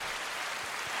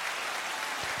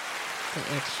The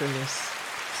extraness.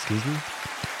 Excuse me?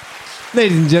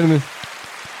 Ladies and gentlemen,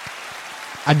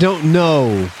 I don't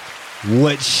know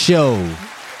what show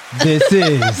this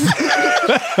is.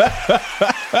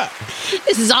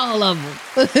 This is all of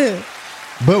them.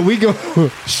 But we go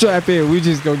strap in. We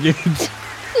just gonna get into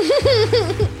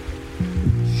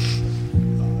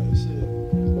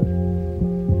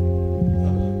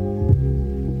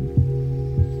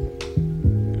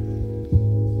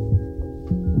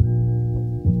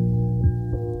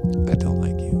I don't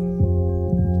like you.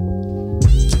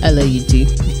 I love you too.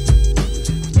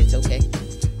 It's okay.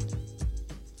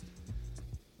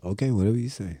 Okay, whatever you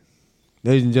say.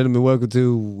 Ladies and gentlemen, welcome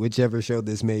to whichever show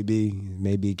this may be. It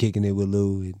may be Kicking It with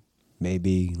Lou. It may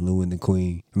be Lou and the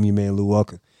Queen. I'm your man, Lou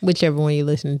Walker. Whichever one you're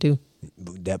listening to.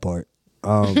 That part.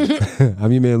 I'm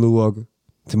your man, Lou Walker.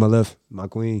 To my left, my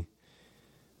queen.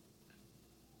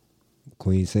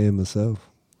 Queen Sam herself.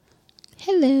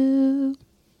 Hello.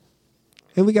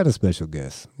 And we got a special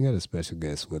guest. We got a special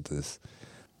guest with us.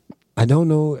 I don't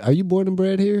know. Are you born and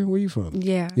bred here? Where you from?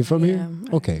 Yeah. You from here? am.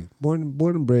 Okay. Born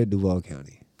and bred Duval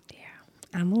County.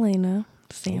 I'm Alayna,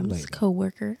 Sam's Alayna.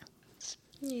 co-worker.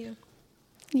 Yeah.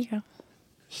 Yeah.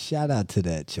 Shout out to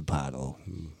that Chapato.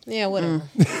 Yeah, whatever.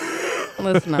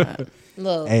 Let's not.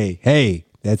 Look. Hey,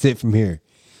 that's it from here.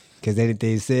 Because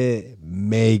anything said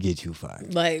may get you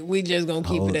fired. Like, we just gonna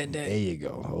keep it at There that. you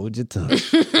go. Hold your tongue.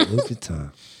 Hold your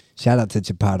tongue. Shout out to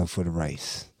Chapato for the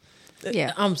rice.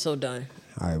 Yeah. I'm so done.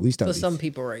 All right, we start. For some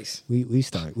people, race. We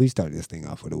start this thing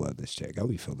off with a wellness check. How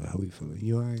we feeling? How we feeling?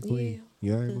 You all right, Queen?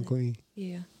 You all right, my Queen?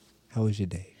 Yeah. How was your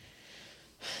day?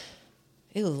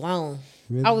 It was long.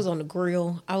 Really? I was on the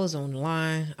grill. I was on the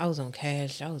line. I was on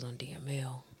cash. I was on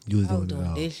DML. You was I was doing it doing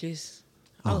all. dishes.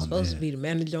 I Oh, was supposed man. to be the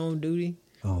manager on duty.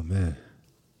 Oh man.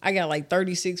 I got like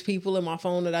 36 people in my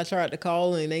phone that I tried to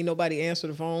call and ain't nobody answer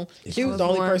the phone. She was the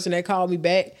only one. person that called me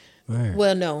back. Right.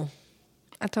 Well, no.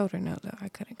 I told her no, though. I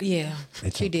couldn't go. Yeah.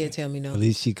 It's She okay. did tell me no. At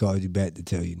least she called you back to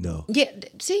tell you no. Yeah.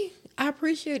 See, I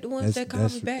appreciate the ones that call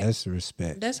me back. That's the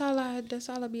respect. That's all I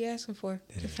be asking for.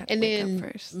 Just had to And wake up then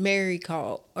first. Mary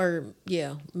called,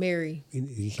 Mary.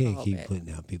 You can't Call keep back.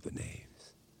 putting out people's names.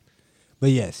 But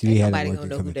yes, you Ain't had nobody it gonna working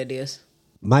know who coming. that is.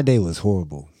 My day was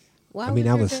horrible. Why I mean,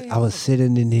 was I your was day I was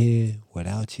sitting in here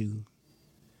without you.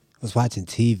 I was watching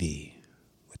TV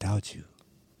without you.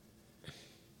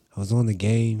 I was on the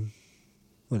game.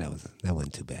 Well, that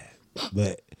wasn't too bad.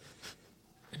 But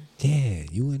yeah,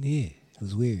 you weren't here. It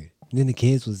was weird. And then the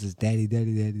kids was just daddy.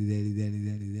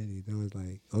 And I was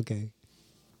like, okay.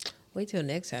 Wait till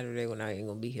next Saturday when I ain't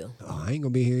gonna be here. Oh, I ain't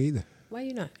gonna be here either. Why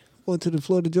you not? Going to the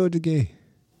Florida Georgia game.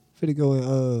 Finna go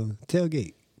and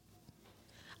tailgate.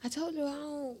 I told you I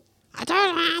don't. I told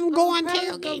her I'm going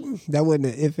tailgating. That wasn't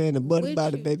an if and a but with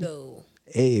about you, it, baby. though.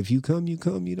 Hey, if you come, you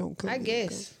come. You don't come. I you don't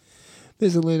guess. come.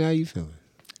 Miss Alayna, how you feeling?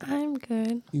 I'm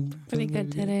good. You Pretty feeling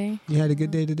good today. You had a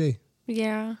good day today?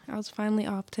 Yeah. I was finally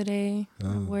off today.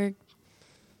 I worked.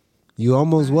 You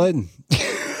almost wasn't.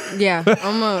 Yeah,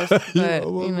 almost. But,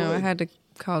 almost you know, I was. had to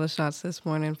call the shots this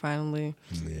morning finally.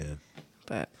 Yeah.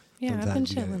 But, yeah, I've been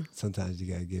chilling. Sometimes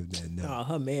you gotta give that no. Oh,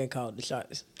 her man called the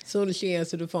shots. As soon as she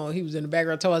answered the phone, he was in the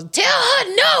background. Told us, "Tell her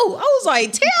no." I was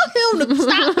like, "Tell him to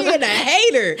stop being a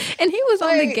hater." And he was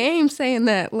on the Like- game saying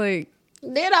that, like,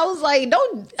 Then I was like,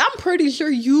 "Don't." I'm pretty sure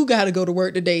you got to go to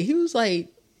work today. He was like,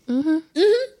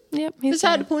 yep. He's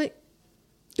 "Beside the point."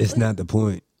 It's not the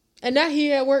point. And now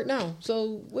he at work now.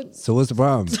 So what? So what's the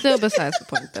problem? still besides the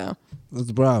point, though. What's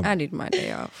the problem? I need my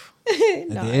day off. At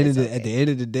the end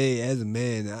of the day, as a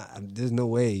man, there's no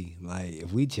way. Like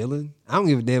if we chilling, I don't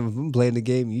give a damn if I'm playing the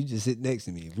game. And you just sit next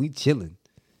to me. If we chilling,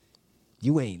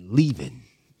 you ain't leaving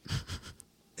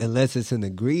unless it's an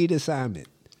agreed assignment.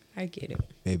 I get it.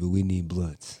 Maybe we need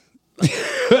blunts.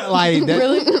 Like that,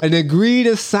 really? An agreed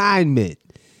assignment.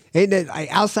 Ain't that like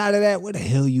outside of that? Where the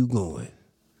hell you going?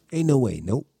 Ain't no way.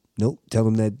 Nope. Tell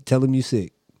him that. Tell him you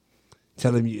sick.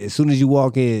 Tell him as soon as you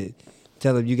walk in.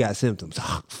 Tell him you got symptoms.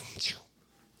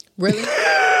 Really?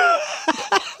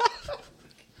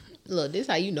 Look, this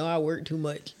how you know I work too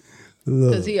much.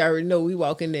 Because he already know we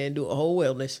walk in there and do a whole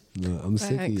wellness. Look, I'm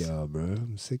sick of Facts. y'all, bro.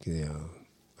 I'm sick of y'all.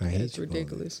 I hate That's you.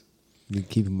 ridiculous. You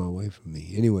keep him away from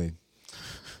me. Anyway,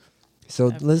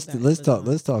 so let's talk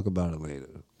about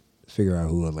Alayna. Figure out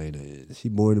who Alayna is. She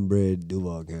born and bred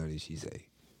Duval County. She say.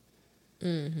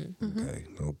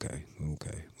 Mm-hmm. Okay.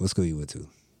 What school you went to?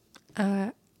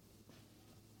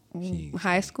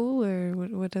 High school or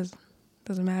what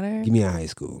doesn't matter? Give me a high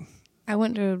school. I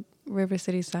went to River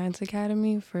City Science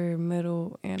Academy for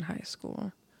middle and high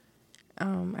school.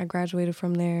 I graduated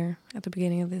from there at the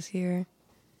beginning of this year.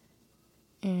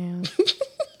 And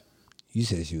You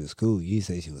said she was cool. You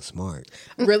said she was smart.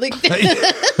 Really?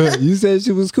 You said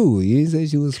she was cool. You didn't say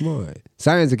she was smart.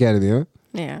 Science Academy, huh?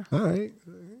 Yeah. All right.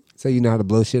 So you know how to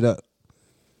blow shit up.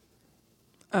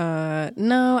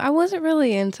 No, I wasn't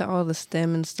really into all the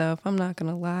STEM and stuff. I'm not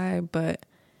gonna lie, but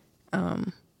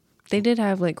they did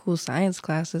have like cool science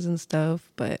classes and stuff,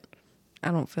 but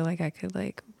I don't feel like I could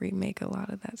like remake a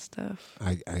lot of that stuff.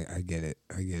 I get it.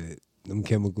 I get it. Them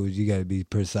chemicals, you got to be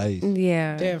precise.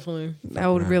 Yeah, Definitely. I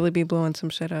would really be blowing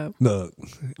some shit up. Look,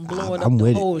 Blowing I'm up the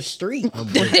with whole street.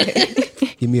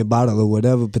 it. Give me a bottle of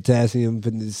whatever, potassium,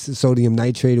 sodium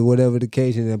nitrate, or whatever the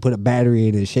case, and then put a battery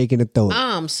in it, shake it and throw it.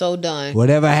 I'm so done.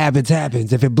 Whatever happens,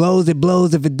 happens. If it blows, it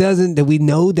blows. If it doesn't, then we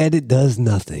know that it does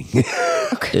nothing.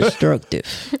 Destructive.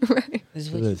 Right.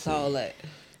 Is what Listen. you call that.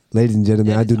 Ladies and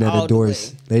gentlemen, That I is do not all the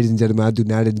endorse. way. Ladies and gentlemen, I do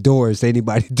not endorse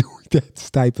anybody doing that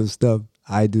type of stuff.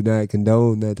 I do not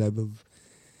condone that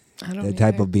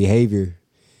type of behavior.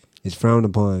 It's frowned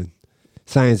upon.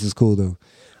 Science is cool though.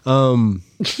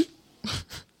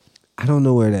 I don't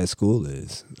know where that school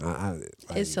is.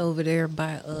 It's over there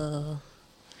by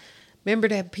remember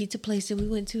that pizza place that we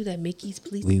went to, that Mickey's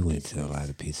Pizza? We went to a lot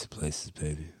of pizza places,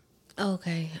 baby.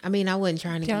 Okay. I mean, I wasn't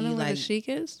trying to Do y'all give know you where like the Chic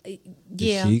is?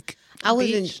 yeah. Chic? I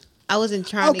Beach? wasn't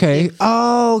trying to Okay. give,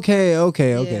 Oh, okay.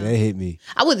 Yeah. That hit me.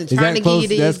 I wasn't Is trying that to close?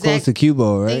 give you the That's close exact to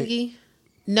Cubo, right? thingy.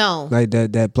 No. Like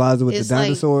that plaza with It's the like-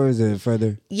 dinosaurs and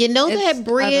further. You know It's that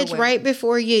bridge other way. right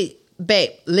before you,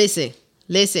 babe, listen.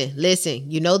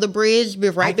 You know the bridge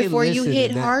right before you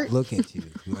hit Hart? Look at you.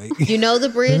 Like, You know the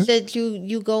bridge that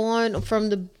you go on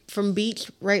from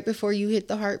beach right before you hit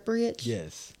the Hart Bridge?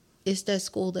 yes. It's that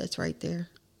school that's right there,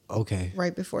 Okay.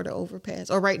 right before the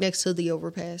overpass, or right next to the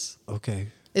overpass. Okay.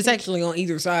 It's actually on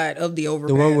either side of the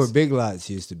overpass. The one where Big Lots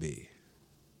used to be.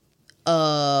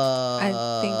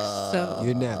 I think so.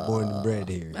 You're not born and bred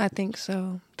here. I think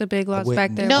so. The Big Lots wouldn't-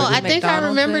 back there. No, where the I think I McDonald's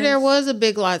remember is. there was a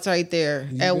Big Lots right there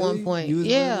You at really? one point. You was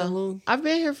around Yeah, that long? I've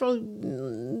been here for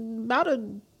about a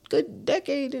good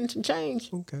decade and some change.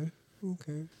 Okay.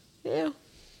 Yeah,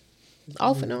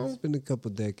 off and It's on. been a couple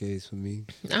decades for me.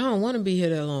 I don't want to be here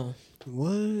that long.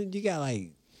 What? You got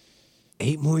like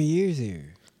 8 more years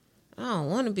here. I don't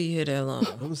want to be here that long.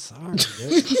 I'm sorry.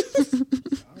 Dad.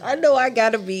 I know I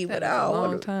gotta be, but That is I a don't long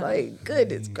want to. time. Like,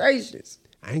 goodness gracious.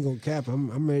 I ain't gonna cap.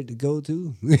 I'm ready to go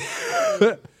too.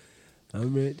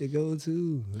 I'm ready to go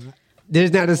too.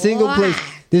 There's not a single Why? place.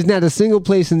 There's not a single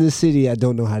place in this city I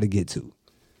don't know how to get to.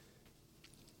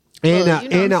 And Well, you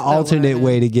know, an I'm still alternate learning.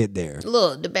 way to get there.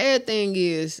 Look, the bad thing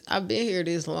is I've been here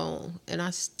this long and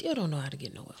I still don't know how to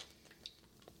get nowhere.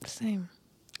 Same.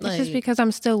 Like- It's just because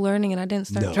I'm still learning and I didn't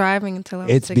start No. driving until I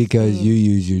was It's 16. because you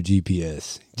use your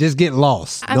GPS. Just get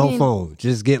lost. I No mean- phone.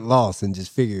 Just get lost and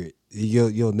just figure it.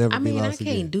 You'll never I be mean, I lost can't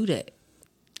again. do that.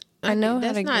 I know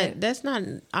how to not, get. That's not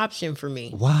an option for me.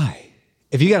 Why?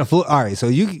 If you got a full, all right. So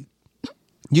you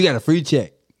got a free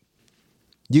check.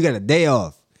 You got a day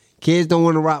off. Kids don't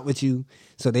want to rock with you,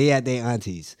 so they at their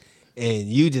aunties, and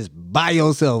you just by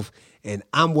yourself. And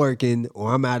I'm working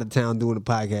or I'm out of town doing a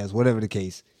podcast, whatever the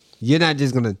case. You're not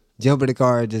just gonna jump in the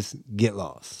car and just get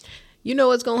lost. You know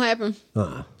what's gonna happen?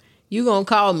 Uh-uh. You gonna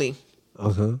call me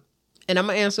Uh-huh. and I'm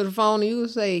gonna answer the phone and you gonna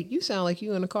say, "You sound like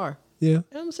you in the car." Yeah. And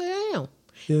I'm gonna say, "I am."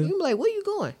 Yeah. You gonna be like, "Where you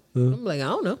going?" I'm like, "I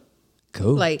don't know."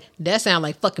 Cool. Like, that sound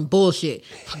like fucking bullshit.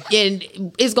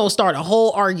 And it's gonna start a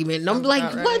whole argument. And I'm like,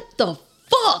 about right. what the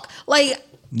fuck? Like,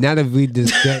 now that we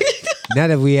discuss, now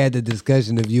that we had the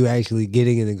discussion of you actually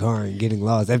getting in the car and getting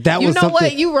lost, if that you was know something,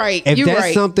 what? You right. if You that's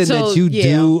right. something So, that you yeah.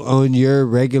 do on your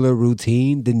regular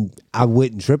routine, then I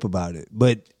wouldn't trip about it.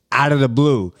 But out of the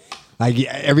blue, like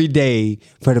every day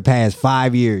for the past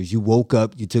 5 years, you woke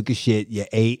up, you took a shit, you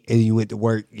ate, and you went to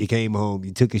work. You came home,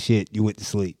 you took a shit, you went to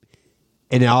sleep,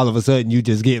 and then all of a sudden you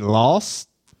just get lost.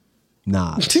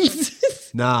 Nah,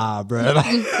 nah, bro.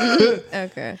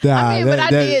 Okay. I mean, but I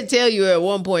did tell you at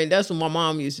one point, that's what my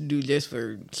mom used to do just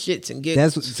for shits and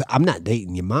giggles. I'm not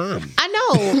dating your mom. I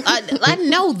know. I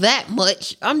know that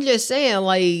much. I'm just saying,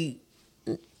 like, you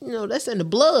know, that's in the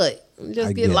blood. Just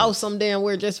I get guess. lost somewhere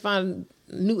where just find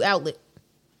a new outlet.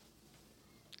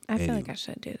 I feel Anyway. like I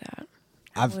should do that.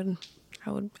 I've-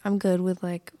 I'm good with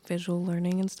like visual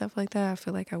learning and stuff like that. I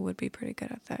feel like I would be pretty good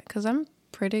at that because I'm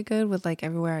pretty good with like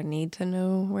everywhere I need to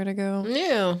know where to go.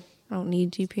 Yeah. I don't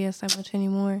need GPS that much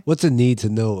anymore. What's a need to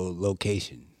know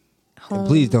location? Home, And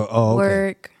please don't. Oh, okay.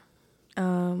 work,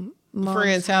 mom's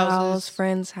Friends' houses.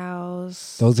 friend's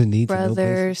house, Those are need to know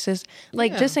brother, places. sister,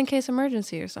 like Yeah. just in case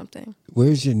emergency or something.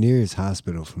 Where's your nearest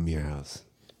hospital from your house?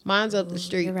 Mine's up the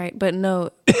street. You're right, but no.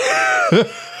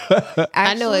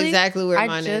 I know exactly where mine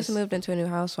I just is. moved into a new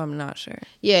house, so I'm not sure.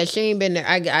 Yeah, she ain't been there.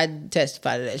 I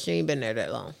testify to that. She ain't been there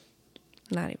that long.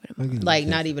 Not even a How month. can you Like,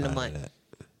 not even a testify to month. that?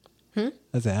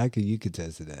 I said, how can you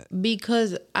contest to that?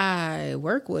 Because I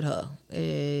work with her,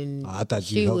 and I thought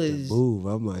she you helped was her move.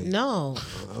 I'm like, no.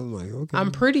 I'm like, okay.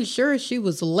 I'm pretty sure she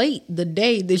was late the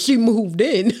day that she moved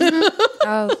in,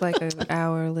 I was like an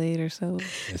hour late or so.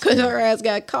 because her ass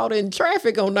got caught in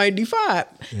traffic on 95.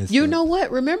 Yes, You sir. know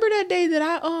what? Remember that day that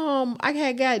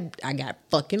I got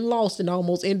fucking lost and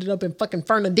almost ended up in fucking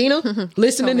Fernandina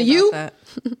listening to Tell me you? about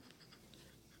that.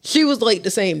 She was late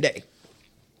the same day.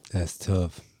 That's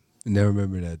tough. I never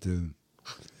remember that too.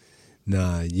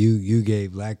 Nah, you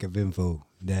gave lack of info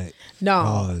that No,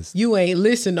 caused. you ain't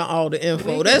listen to all the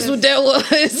info. That's what that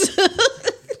was.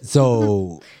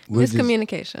 So we're just,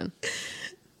 Miscommunication.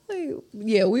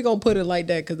 Yeah, we gonna put it like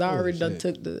that because I already done shit.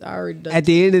 took the. I already done. at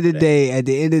the end of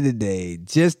the day,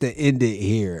 just to end it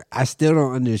here, I still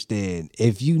don't understand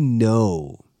if you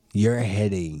know you're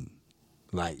heading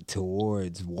like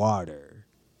towards water,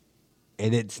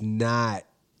 and it's not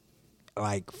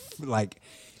like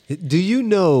do you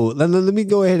know? Let me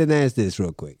go ahead and ask this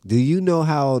real quick. Do you know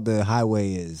how the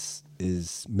highway is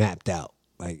mapped out?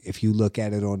 Like if you look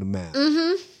at it on the map,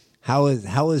 how is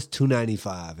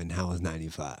 295 and how is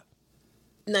 95?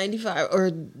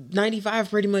 95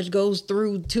 pretty much goes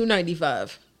through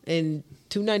 295, and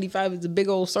 295 is a big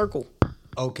old circle.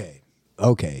 Okay,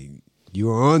 you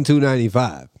are on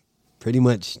 295, pretty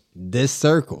much this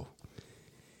circle,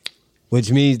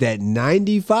 which means that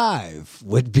 95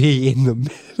 would be in the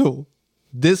middle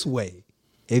this way.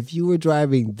 If you were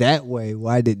driving that way,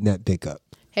 why didn't that pick up?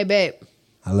 Hey, babe.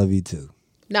 I love you too.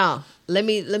 No, let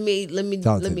me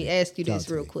Talk to me. ask you Talk this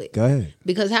to real me. quick. Go ahead.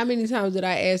 Because how many times did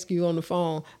I ask you on the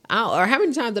phone, or how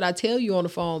many times did I tell you on the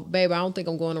phone, babe, I don't think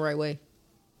I'm going the right way.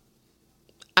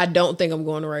 I don't think I'm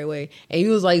going the right way. And you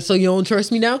was like, so you don't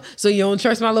trust me now? So you don't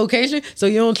trust my location? So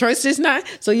you don't trust this now?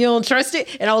 So you don't trust it?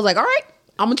 And I was like, all right,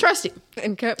 I'm going to trust it.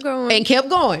 And kept going. And kept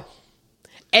going.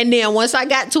 And then once I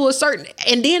got to a certain,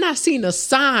 and then I seen a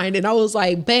sign and I was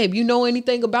like, babe, you know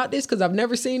anything about this? Because I've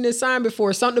never seen this sign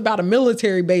before. Something about a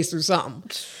military base or something.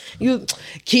 You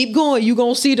keep going. You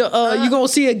gonna see you gonna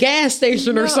see a gas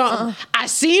station or something. I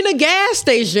seen a gas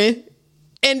station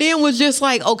and then was just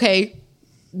like, okay,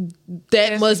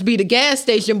 that must be the gas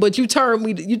station. But you told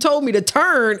me to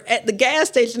turn at the gas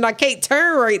station. I can't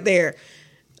turn right there.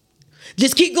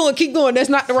 Just keep going. That's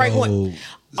not the right one.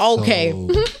 Okay.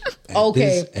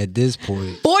 Okay. At this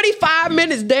point, 45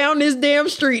 minutes down this damn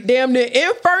street, damn near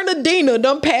in Fernandina,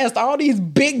 done passed all these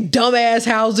big dumbass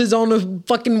houses on the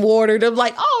fucking water. They're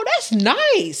like, oh, that's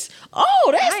nice. Oh,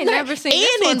 that's I ain't nice. never seen and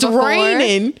this one it's before.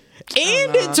 raining.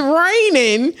 And it's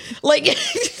raining. Like,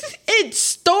 it's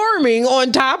storming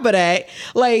on top of that.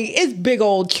 Like, it's big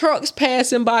old trucks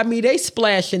passing by me. They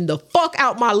splashing the fuck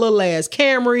out my little ass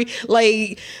Camry.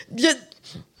 Like, just...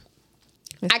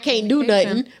 I can't do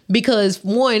nothing because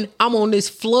one, I'm on this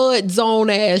flood zone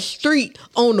ass street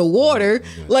on the water.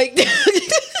 Like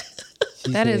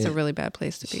that is a really bad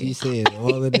place to be. She's saying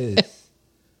all of this,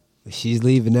 but she's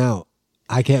leaving out.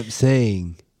 I kept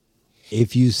saying,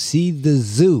 if you see the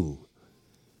zoo,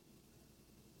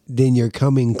 then you're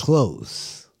coming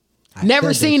close.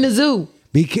 never seen the zoo.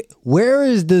 Where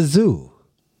is the zoo?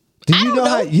 Do you know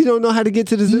how you don't know how to get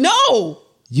to the zoo? No.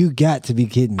 You got to be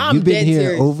kidding me. I'm You've been dead here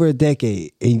serious. over a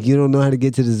decade and you don't know how to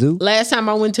get to the zoo? Last time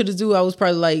I went to the zoo, I was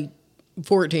probably like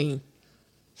 14.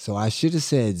 So I should have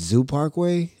said Zoo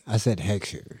Parkway. I said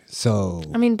Heckscher. So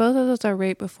I mean, both of those are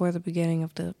right before the beginning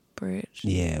of the bridge.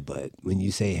 yeah, but when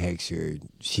you say Heckscher,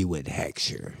 she went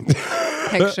Heckscher.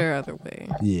 Picture other way.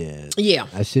 Yeah. Yeah.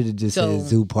 I should have just So- said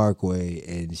Zoo Parkway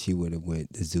and she would have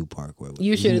went the Zoo Parkway.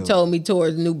 You should have told me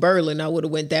towards New Berlin. I would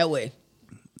have went that way.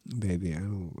 Baby, I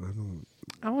don't.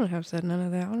 I wouldn't have said none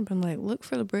of that. I would have been like, look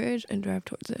for the bridge and drive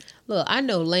towards it. Look, I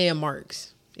know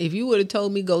landmarks. If you would have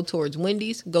told me go towards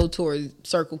Wendy's, go towards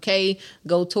Circle K,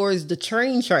 go towards the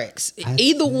train tracks,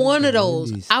 either said one of the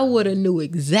those, Wendy's. I would have knew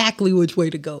exactly which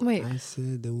way to go. Wait, I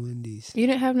said the Wendy's. you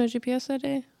didn't have no GPS that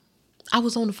day? I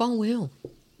was on the phone with him.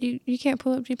 You can't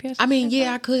pull up GPS? I mean,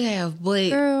 yeah, I could have,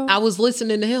 but Girl. I was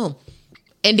listening to him.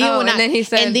 And then then he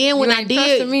said, and then when "You I ain't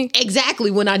trusting me?" did exactly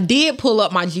when I did pull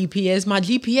up my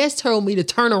GPS told me to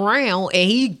turn around,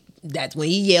 and that's when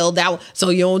he yelled out, "So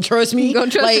you don't trust me? You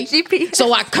don't trust the GPS?"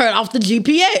 So I cut off the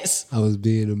GPS. I was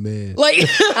being a man. Like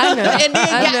I know. and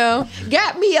then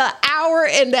got me an hour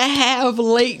and a half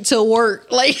late to work.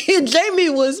 Like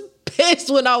Jamie was pissed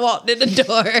when I walked in the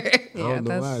door. I don't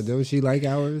know why. Don't she like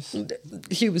hours?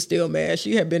 She was still mad.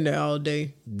 She had been there all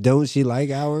day. Don't she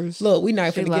like hours? Look, we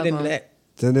not finna love get into them. that.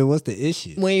 So then what's the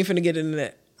issue? We ain't finna get into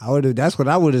that. That's what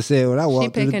I would have said when I She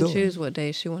walked through pick the and door. choose what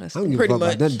day she want to I don't stay. give a Pretty fuck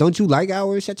about much. that. Don't you like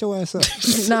hours? Shut your ass up.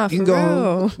 Nah, You for can go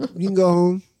real. home. You can go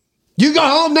home. You go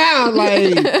home now.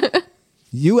 Like,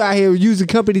 you out here using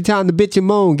company time to bitch and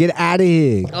moan. Get out of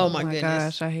here. Oh my Oh my goodness.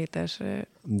 gosh, I hate that shit.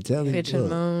 I'm telling Bitch you. and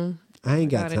look, moan. I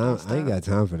ain't got God, it time. don't I ain't stop. got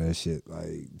time for that shit.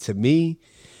 Like, to me,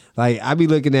 like, I be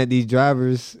looking at these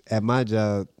drivers at my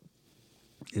job,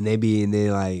 and they be in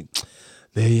there like,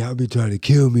 man, y'all be trying to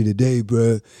kill me today,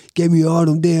 bro. Gave me all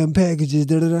them damn packages.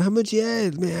 Da, da, da. How much you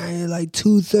had? Man, I had like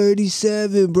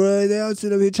 $237, bro. They all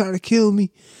sit up here trying to kill me.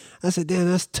 I said, damn,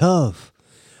 that's tough.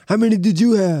 How many did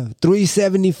you have?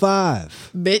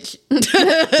 375. Bitch.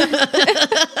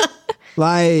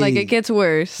 Like it gets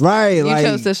worse. Right, You like,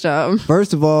 chose this job.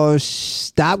 First of all,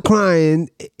 stop crying.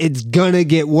 It's gonna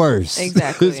get worse.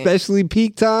 Exactly. Especially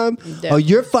peak time. Oh, Definitely.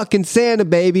 you're fucking Santa,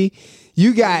 baby.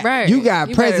 You got Right. you got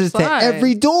You better presents to slide.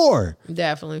 every door.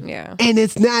 Definitely. Yeah. And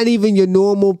it's not even your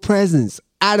normal presents.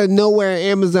 Out of nowhere,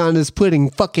 Amazon is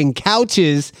putting fucking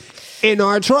couches in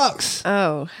our trucks.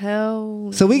 Oh,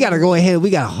 hell. So we gotta go ahead. We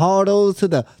gotta haul those to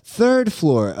the 3rd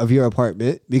floor of your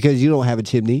apartment because you don't have a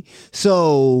chimney.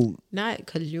 So Not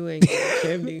because you ain't got a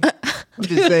chimney. I'm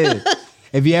just saying,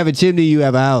 if you have a chimney, you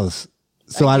have a house.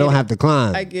 So I don't have to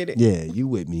climb. I get it. Yeah, you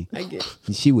with me. I get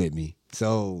it. She with me.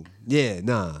 So yeah,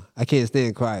 nah, I can't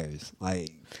stand criers. Like,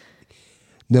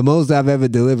 the most I've ever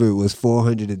delivered was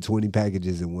 420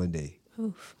 packages in one day.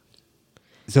 Oof.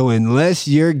 So unless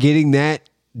you're getting that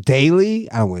daily,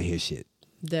 I don't want to hear shit.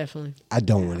 Definitely. I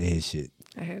don't want to hear shit.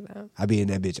 I heard that. I be in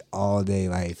that bitch all day,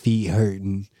 like feet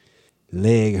hurting,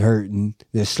 leg hurting.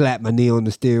 Then slapped my knee on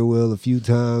the steering wheel a few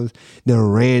times. Then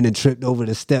ran and tripped over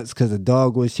the steps because the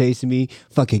dog was chasing me.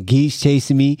 Fucking geese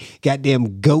chasing me.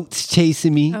 Goddamn goats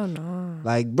chasing me. Oh, no.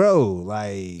 Like, bro,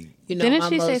 like, You know, Didn't my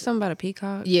she say most- something about a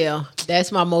peacock? Yeah,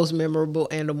 that's my most memorable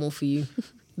animal for you,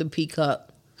 the peacock.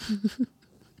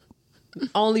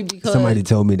 Only because somebody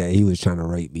told me that he was trying to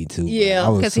rape me too. Yeah, I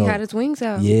was Because he had his wings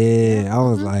out. Yeah, I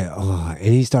was like, oh, and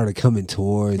he started coming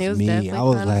towards He was me. definitely I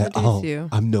was trying to like, seduce oh, you.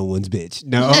 I'm no one's bitch.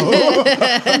 No,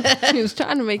 He was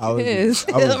trying to make I you was his.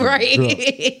 I was drunk.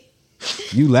 right.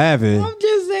 You laughing? I'm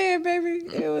just saying, baby.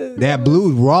 It was That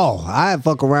blue raw. I'd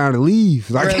fuck around and leave.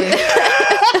 Like, really.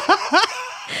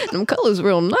 Them colors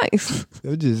real nice.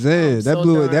 I'm just saying I'm that so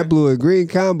blue, done. that blue and green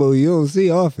combo you don't see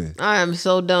often. I am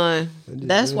so done.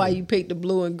 That's why you picked the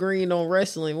blue and green on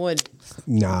wrestling, wasn't it?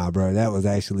 Nah, bro, that was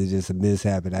actually just a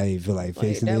mishap, and I didn't feel like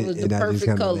fixing that it. was the And I perfect just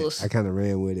kind colors. of, I kind of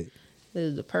ran with it. This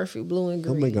is the perfect blue and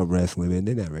Don't green. make up wrestling, man.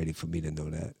 They're not ready for me to know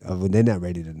that. They're not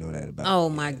ready to know that about. Oh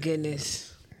my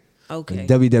goodness. Okay.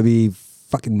 WWE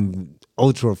fucking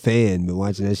ultra fan. Been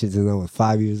watching that shit since I was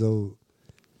 5 years old.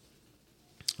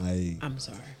 Like, I'm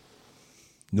sorry.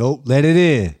 nope, let it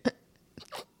in.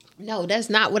 No, that's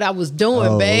not what I was doing,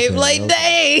 Oh, babe. okay, Like,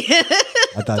 okay. dang.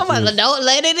 I thought Come you on, was- don't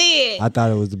let it in. I thought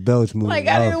it was the Belch movie. Like,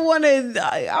 I didn't want to.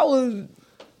 I was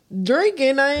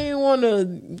drinking. I didn't want to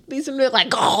be something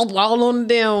like all on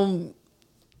the damn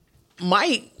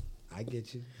mic. I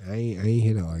get you. I ain't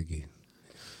here to argue.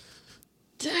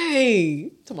 Dang.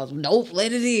 Somebody's nope,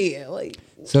 let it in. Like,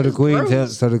 So the it's queen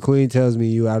gross. tells me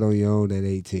you out on your own at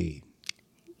 18.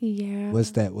 Yeah.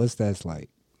 What's that like?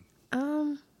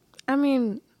 I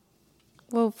mean,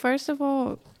 well, first of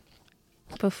all,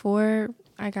 before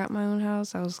I got my own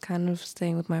house, I was kind of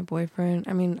staying with my boyfriend.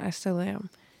 I mean, I still am.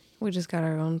 We just got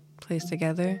our own place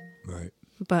together. Right.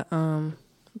 But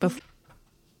okay.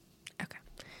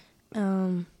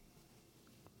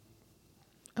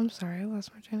 I'm sorry, I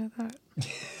lost my train of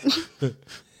thought.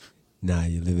 Nah,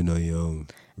 you're living on your own.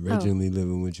 Originally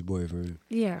living with your boyfriend.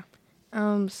 Yeah.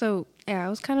 So yeah, I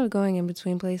was kind of going in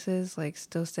between places, like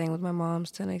still staying with my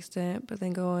mom's to an extent, but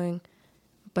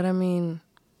I mean,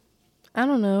 I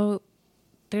don't know.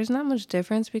 There's not much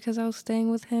difference because I was staying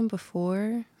with him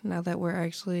before. Now that we're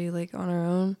actually like on our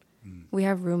own, we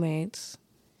have roommates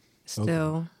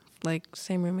still, like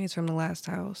same roommates from the last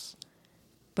house.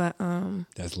 But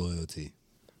That's loyalty.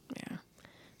 yeah.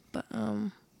 But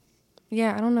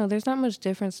yeah, I don't know. There's not much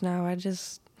difference now. I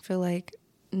just feel like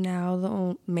now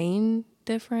the main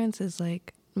difference is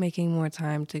like making more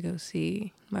time to go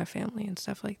see my family and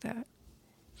stuff like that.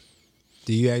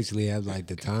 Do you actually have like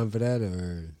the time for that,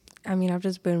 or? I mean, I've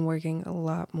just been working a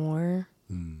lot more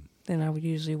than I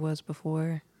usually was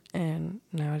before, and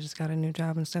now I just got a new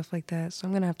job and stuff like that. So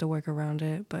I'm gonna have to work around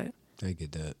it. But I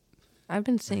get that. I've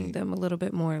been seeing them a little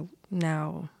bit more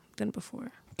now than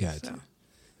before. Gotcha. So.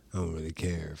 I don't really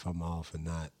care if I'm off or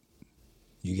not.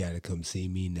 You got to come see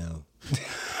me now.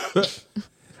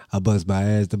 I bust my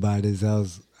ass to buy this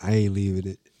house. I ain't leaving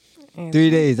it. And 3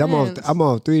 days. I'm off. sense. I'm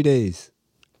off 3 days.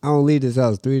 I don't leave this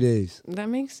house 3 days. That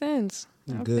makes sense.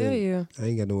 I feel you. I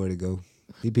ain't got nowhere to go.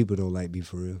 These people don't like me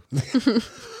for real.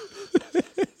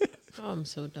 Oh, I'm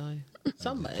so done.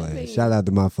 Somebody. Shout out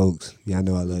to my folks. Y'all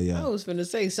know I love I y'all. was finna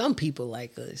say some people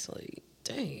like us. Like,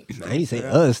 dang. I ain't say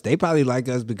us. They probably like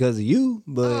us because of you,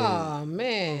 but Oh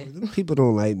man. them people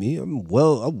don't like me. I'm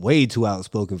way too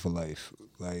outspoken for life.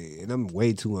 Like, and I'm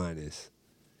way too honest.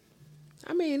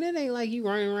 I mean, it ain't like you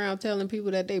running around telling people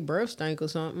that they breath stink or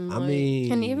something. I like,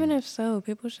 mean, And even if so,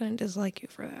 people shouldn't dislike you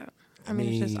for that. I mean,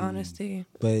 it's just honesty.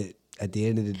 But at the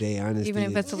end of the day, honesty. Even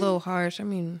if it's a little harsh, I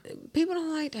mean, people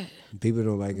don't like that. people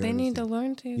don't like they honesty. need to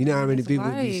learn to. You know how many It's people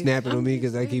be life. snapping on me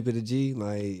because I just keep it a G?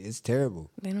 Like, it's terrible.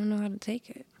 They don't know how to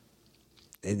take it.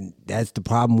 And that's the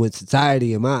problem with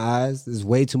society in my eyes. There's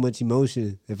way too much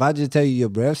emotion. If I just tell you your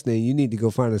breath stink, you need to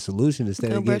go find a solution instead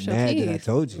Go of brush getting your mad that I teeth.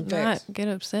 told you. Facts. Not get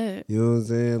upset. You know what I'm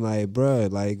saying? Like,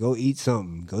 bruh, like, go eat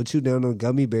something. Go chew down on a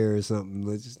gummy bear or something.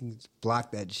 Let's just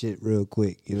block that shit real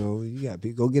quick. You know, you got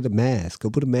people. Go get a mask.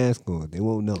 Go put a mask on. They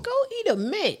won't know. Go eat a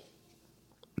mint.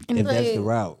 If that's the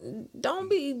route.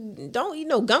 Don't eat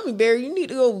no gummy bear. You need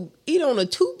to go eat on a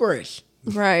toothbrush.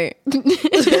 Right.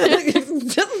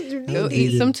 Go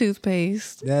eat some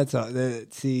toothpaste. That's all.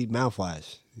 See,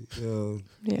 mouthwash. You know,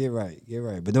 Yeah. Get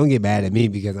right. But don't get mad at me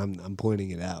because I'm pointing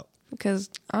it out. Because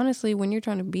honestly, when you're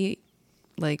trying to be,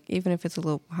 like, even if it's a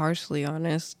little harshly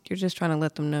honest, you're just trying to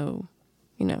let them know,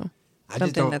 you know, I just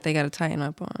something don't- that they got to tighten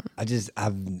up on.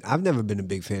 I've never been a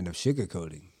big fan of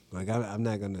sugarcoating. Like, I'm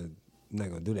not gonna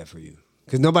do that for you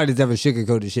because nobody's ever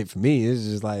sugarcoated shit for me. It's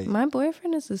just like My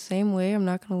boyfriend is the same way. I'm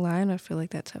not gonna lie, and I feel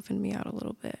like that toughened me out a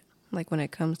little bit. Like when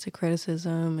it comes to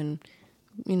criticism and,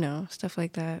 you know, stuff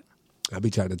like that. I be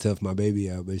trying to tough my baby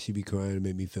out, but she be crying and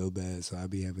make me feel bad, so I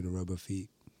be having to rub her feet.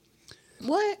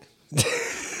 What?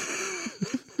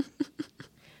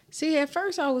 See, at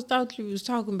first I thought you was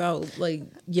talking about like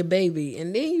your baby,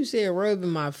 and then you said rubbing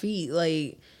my feet.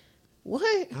 Like,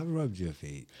 what? I rubbed your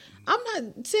feet. I'm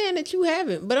not saying that you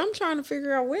haven't, but I'm trying to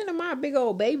figure out when am I a big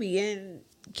old baby and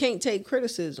can't take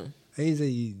criticism. I ain't say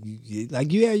you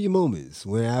like you have your moments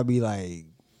when I be like,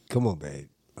 "Come on, babe,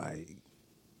 like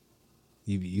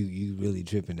you really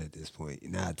tripping at this point."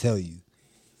 And I tell you,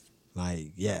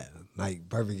 like, yeah, like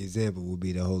perfect example would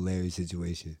be the whole Larry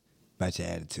situation about your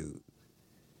attitude.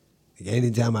 Like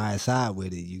anytime I side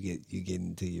with it, you get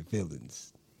into your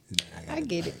feelings. I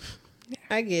get it.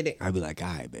 I get it. I'd be like, all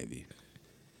right, baby.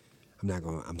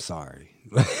 I'm sorry.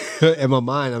 In my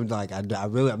mind, I'm like,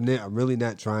 I'm really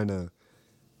not trying to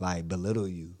like belittle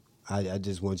you. I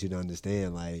just want you to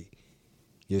understand, like,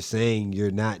 you're saying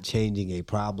you're not changing a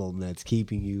problem that's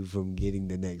keeping you from getting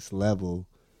the next level.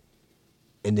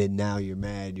 And then now you're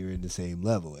mad you're in the same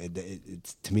level.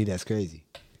 It's to me, that's crazy.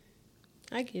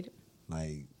 I get it.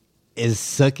 Like, as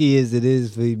sucky as it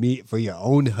is for your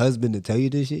own husband to tell you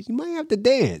this shit, you might have to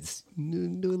dance,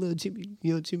 do a little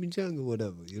chimichanga or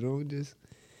whatever. You know, just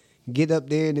get up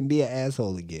there and then be an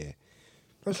asshole again.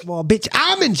 First of all, bitch,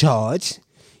 I'm in charge.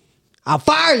 I'll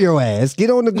fire your ass. Get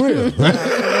on the grill.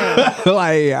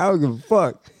 Like, I don't give a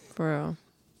fuck. For real.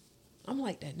 I'm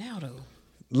like that now though.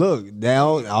 Look,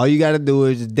 now all you got to do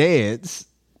is dance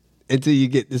until you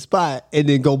get the spot and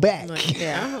then go back. Like,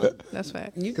 yeah. That's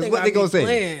fact. You 'Cause think what I they be gonna say?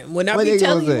 playing. When I What be they gonna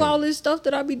telling you say? all this stuff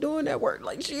that I be doing at work,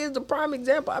 like she is a prime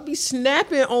example. I be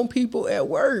snapping on people at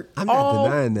work I'm not all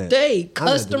denying that. day. I'm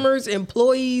not Customers,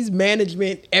 employees,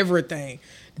 management, everything.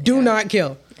 Do not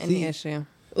kill. Any issue.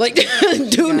 Like,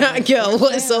 do not kill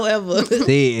whatsoever.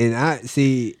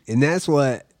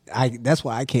 And that's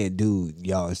why I can't do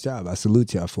y'all's job. I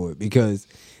salute y'all for it because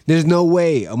there's no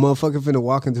way a motherfucker finna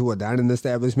walk into a dining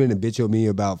establishment and bitch on me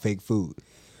about fake food.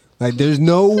 Like, there's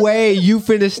no way you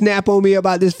finna snap on me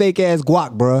about this fake ass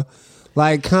guac, bruh.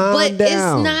 Like, calm But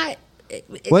down. it's not.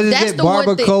 What is that's it? the one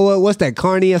thing- Barbacoa? What's that?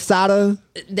 Carne asada?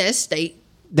 That's steak.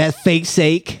 That fake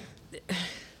steak?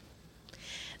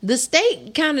 The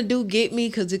steak kind of do get me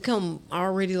because it come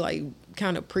already like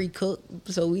kind of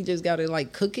pre-cooked, so we just gotta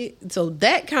like cook it. So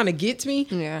that kind of gets me.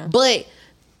 Yeah. But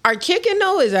our chicken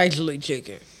though is actually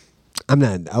chicken, I'm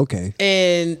not okay.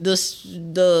 and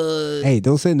the Hey,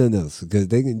 don't say nothing else because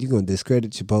you're gonna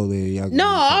discredit Chipotle. And y'all no,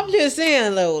 I'm just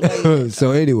saying though. Like, So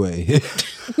anyway,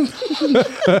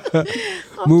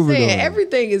 I'm moving saying on.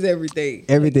 everything is everything.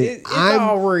 Everything. Like, it's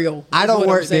all real. I is don't what I'm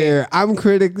work saying. there.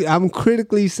 I'm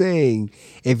critically saying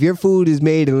if your food is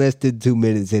made in less than 2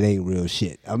 minutes, it ain't real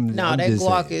shit. No, I'm that just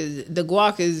guac saying. is the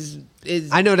guac is.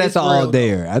 I know that's it's all real,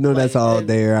 there. I know though. that's Like, all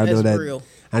there. I know that's that. real.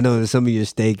 I know that some of your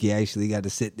steak you actually got to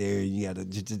sit there and you got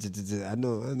to. I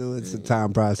know it's a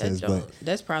time process,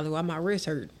 That's probably why my wrist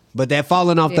hurt. but that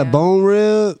falling off the Yeah. bone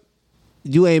rib,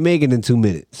 you ain't making in 2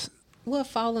 minutes. What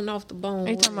falling off the bone?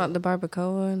 Are you talking about the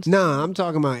barbacoa and stuff? Nah, I'm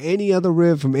talking about any other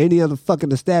rib from any other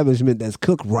fucking establishment that's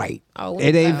cooked right. Oh,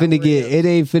 It ain't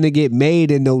finna get made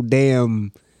in no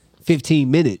damn 15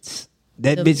 minutes.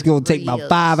 That The bitch gonna take about ribs.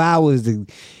 5 hours to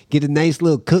get a nice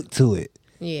little cook to it.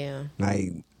 Yeah,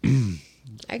 Like,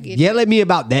 I get yell at me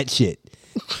about that shit.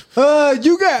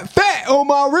 You got fat on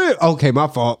my rib. Okay, my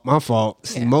fault.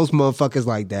 See, most motherfuckers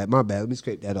like that. My bad. Let me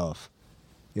scrape that off.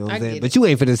 You know what I'm I saying? get But you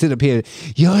ain't finna sit up here.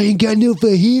 Y'all ain't got no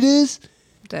fajitas?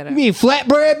 That You mean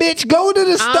flatbread, bitch? Go to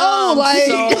the stove. I'm Like,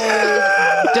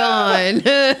 so done.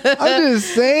 I'm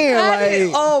just saying.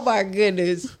 Like, Oh my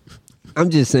goodness. I'm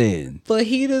just saying.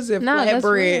 Fajitas and Nah, that's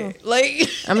flatbread. Like,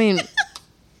 I mean,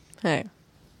 hey.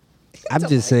 I'm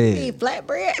just you saying. eat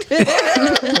flatbread?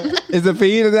 Is a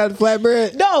fajita not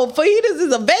flatbread? No, fajitas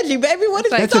is a veggie, baby. What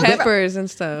is It's like that talking about? peppers and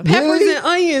stuff. Peppers Really? and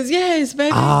onions, yes,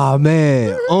 baby. Oh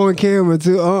man, on camera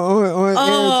too. On air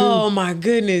Oh too. my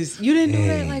goodness. You didn't know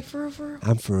that, Dang. like, for real?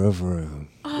 I'm for real.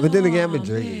 But then again, I've been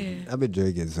drinking. man. I've been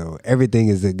drinking, so everything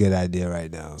is a good idea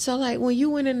right now. So, like, when you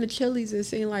went into Chili's and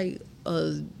seen, like,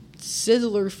 a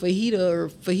sizzler fajita or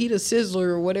fajita sizzler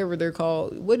or whatever they're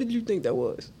called, what did you think that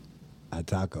was? A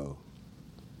taco,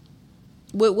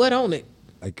 With what on it?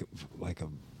 like a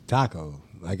taco.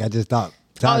 Like I just thought.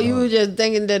 Taco. Oh, you were just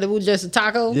thinking that it was just a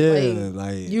taco? Yeah,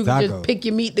 like you taco. could just pick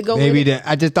your meat to go Maybe with it? that.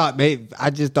 I just thought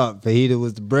fajita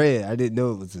was the bread. I didn't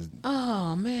know it was.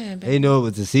 Oh, man. I Baby. didn't know it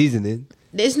was the seasoning.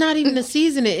 It's not even the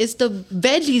seasoning. It's the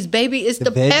veggies, baby. It's The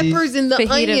the, veggies? peppers and the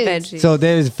Fajita onions. veggies. So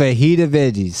there's fajita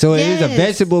veggies. So it is a Yes.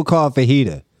 vegetable called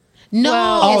fajita. No,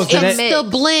 Well, it's, so it's that- the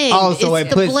blend. Oh, so it's it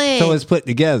the puts. blend. So it's put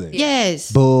together.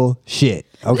 Yes. Bullshit.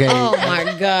 Okay. Oh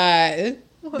my God.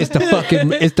 It's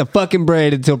the fucking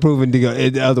bread until proven to go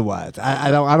otherwise.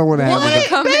 I don't want to have What? it.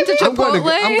 Come into I'm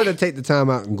Chipotle. gonna take the time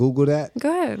out and Google that. Go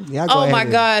ahead. Yeah, go Oh ahead my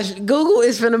and- gosh. Google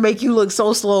is finna make you look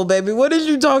so slow, baby. What did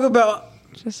you talk about?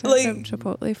 Just Like- like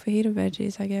Chipotle fajita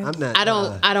veggies, I guess. I'm not.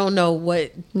 I don't know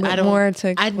what What I don't more to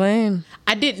explain?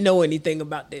 I didn't know anything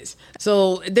about this.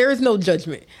 So there is no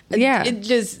judgment. Yeah. It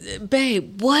just,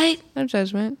 babe, what? No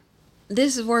judgment.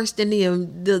 This is worse than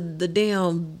the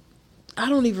damn. I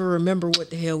don't even remember what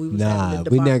the hell we was Nah, having a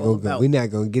we're not debacle gonna about. we're not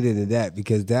gonna get into that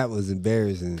because that was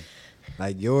embarrassing.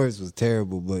 Like yours was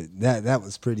terrible, but that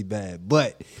was pretty bad.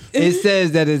 But it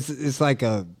says that it's like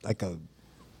a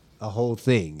whole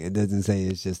thing. It doesn't say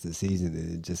it's just the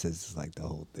seasoning. It just says it's like the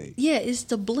whole thing. Yeah, it's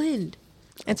the blend.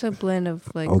 It's a blend of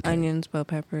like Okay. onions, bell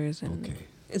peppers, and Okay.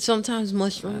 And sometimes other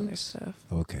mushrooms. stuff.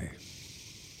 Okay.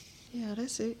 Yeah,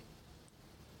 that's it.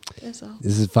 That's all.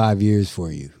 This is 5 years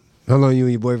for you. How long you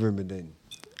and your boyfriend been dating?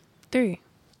 3.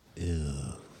 Ew.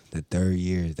 The 3rd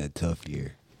year is that tough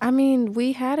year. I mean,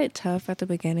 we had it tough at the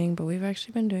beginning, but we've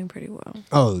actually been doing pretty well.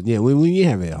 Oh yeah, when you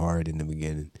have it hard in the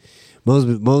beginning. Most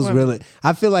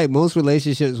I feel like most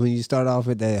relationships when you start off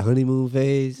at that honeymoon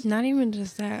phase. Not even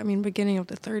just that. I mean, beginning of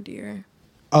the 3rd year.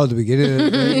 Oh, the beginning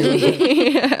of the 3rd year?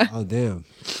 Yeah. Oh damn.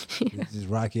 It's just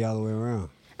rocky all the way around.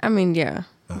 I mean, yeah,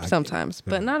 I get it. sometimes,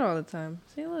 but not all the time.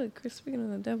 See, look, Chris, speaking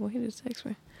of the devil, he just texted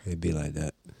me. It'd be like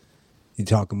that. You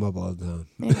talk him up all the time.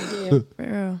 Yeah, for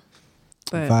real.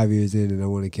 But 5 years in and I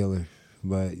want to kill her.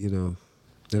 But you know,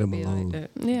 then I'm Be alone.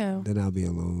 like that. yeah, Then I'll be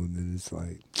alone and it's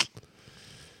like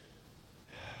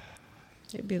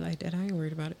It'd be like that. I ain't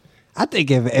worried about it. I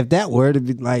think if that were to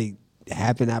be like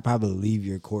happen, I'd probably leave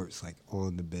your corpse like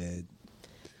on the bed.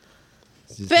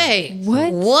 It's just Babe,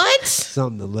 What? What?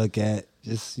 something to look at.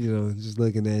 Just just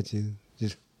looking at you.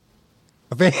 Just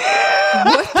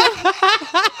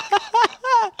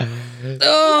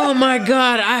Oh my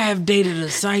God, I have dated a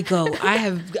psycho. I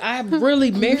have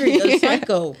really married a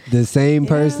psycho. the same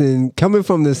person coming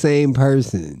from the same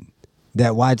person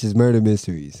that watches murder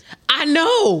mysteries. I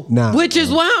know, Nah, which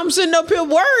is why I'm sitting up here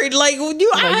worried. Like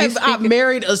I've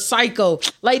married a psycho.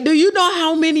 Like, do you know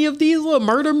how many of these little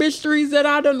murder mysteries that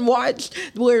I done watched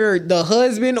where the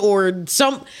husband or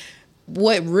some?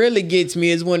 What really gets me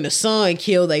is when the son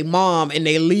kill their mom and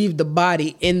they leave the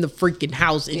body in the freaking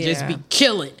house and just be Yeah.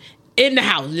 chilling in the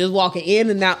house, just walking in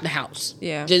and out the house.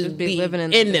 Yeah, just just be be living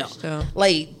in in the there, bitch, though.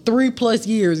 like 3+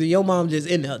 years and your mom just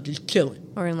in there just chilling.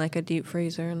 or in like a deep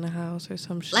freezer in the house or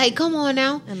some shit. Like, come on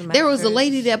now. And the There was a mattress.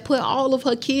 lady that put all of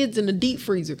her kids in the deep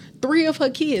freezer. 3 of her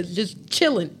kids just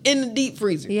chilling in the deep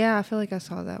freezer. Yeah, I feel like I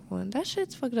saw that one. That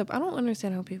shit's fucked up. I don't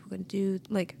understand how people can do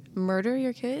like murder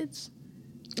your kids.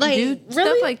 Like, do really?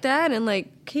 stuff like that and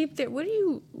like keep their what are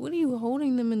you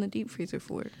holding them in the deep freezer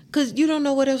for? Because you don't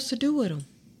know what else to do with them.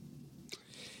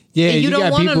 Yeah, And you don't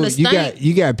got want people. them to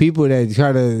You got people that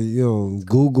try to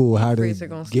Google how to freezer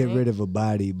gonna get stink. rid of a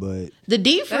body, but The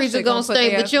deep That freezer shit gonna gonna put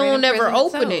stink, their but you ass right don't in never prison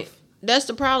open itself. it. That's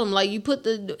the problem. Like, you put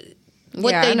the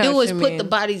What Yeah, I they know do what is you put mean. the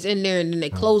bodies in there and then they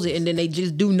close it and then they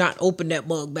just do not open that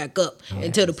mug back up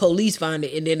until the police find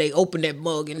it and then they open that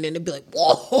mug and then they be like,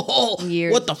 whoa,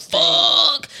 Years what the of staying.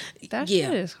 fuck? That Yeah.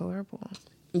 shit is horrible.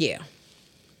 Yeah.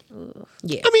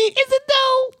 Yeah. I mean, is it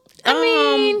though?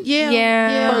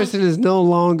 Yeah. Person is no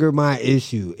longer my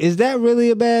issue. Is that really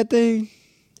a bad thing?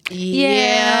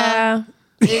 Yeah.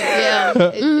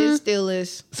 It still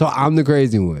is. So I'm the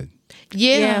crazy one.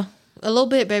 Yeah. A little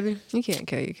bit, baby. You can't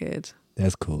kill your kids.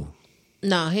 That's cool.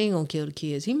 Nah, he ain't gonna kill the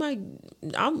kids. He might.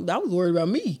 I was worried about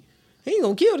me. He ain't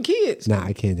gonna kill the kids. Nah,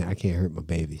 I can't hurt my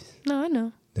babies. No, I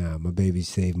know. Nah, my babies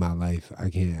saved my life. I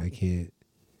can't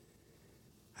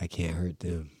hurt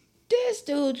them. This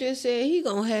dude just said he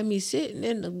gonna have me sitting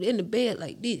in the bed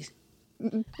like this.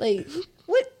 Like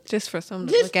what? Just for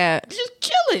something to look at. Just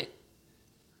chilling.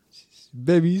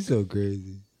 Baby, you so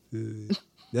crazy.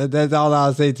 That's all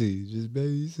I'll say to you. Just,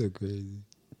 baby, you so crazy.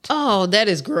 Oh, that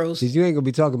is gross. Cause you ain't gonna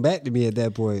be talking back to me at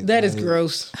that point. That is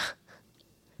gross.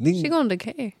 She gonna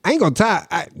decay. I ain't gonna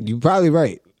tie. You probably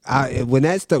right. When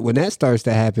that starts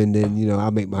to happen, then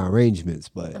I'll make my arrangements.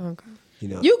 But Okay.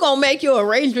 You gonna make your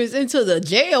arrangements into the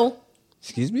jail?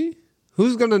 Excuse me.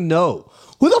 Who's gonna know?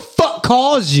 Who the fuck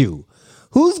calls you?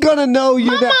 Who's gonna know you?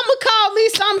 My mama called me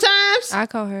sometimes. I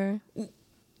call her.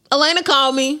 Alayna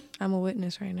called me. I'm a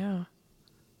witness right now.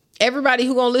 Everybody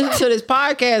who gonna listen to this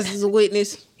podcast is a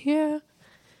witness. Yeah.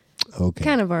 Okay.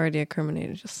 Kind of already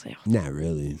incriminated yourself. Not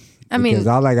really. I mean, because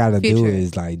all I gotta do future.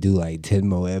 is do 10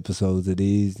 more episodes of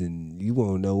these, and you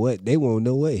won't know what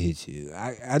hits you.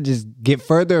 I just get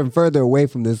further and further away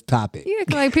from this topic. You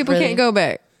act like people Really? can't go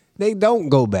back. They don't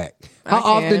go back. How I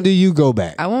often can. do you go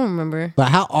back? I won't remember. But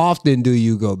how often do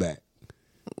you go back?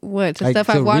 What? To Like, stuff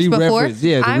to I've watched before? re-reference-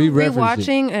 yeah, to I'm re-reference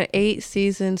it. rewatching an 8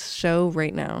 seasons show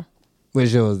right now. What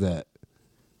show is that?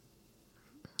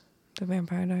 The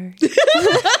Vampire Diaries. She act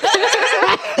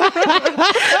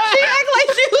like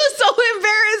she was so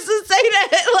embarrassed to say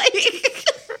that.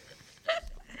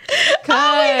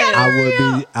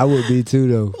 I would be too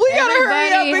though. We gotta hurry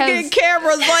up Everybody and get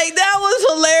cameras. Like that was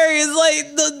hilarious.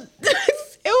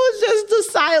 It was just the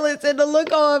silence and the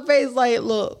look on her face. Like,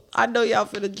 look, I know y'all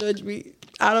finna judge me.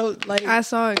 I don't like. I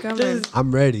saw it coming. Just-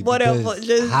 I'm ready. Whatever, because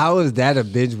just- how is that a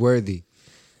binge worthy?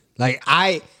 Like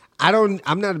I'm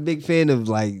not a big fan of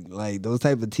like those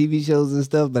type of TV shows and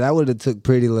stuff, but I would have took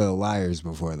Pretty Little Liars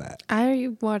before that. I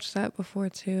watched that before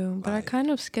too, but I Right. kind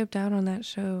of skipped out on that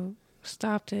show.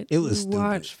 Stopped it. It was stupid.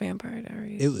 Watched Vampire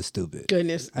Diaries. It was stupid.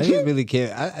 Goodness. I didn't really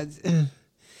care.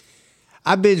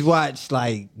 I binge watched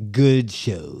like good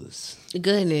shows.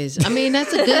 Goodness. I mean,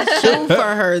 that's a good show for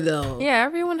her though. Yeah,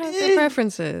 everyone has their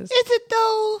preferences. Is it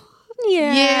though?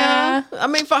 Yeah. I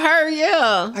mean, for her,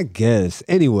 yeah. I guess.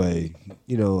 Anyway,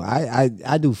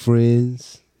 I do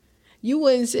Friends. You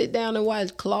wouldn't sit down and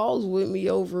watch Claws with me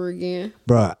over again.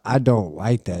 Bruh, I don't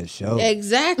like that show.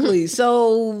 Exactly.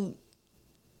 So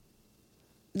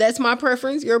that's my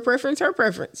preference, your preference, her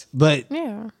preference. But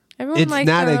Yeah, everyone it's likes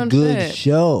not their a own good shit.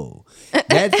 show.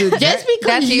 That's Just That's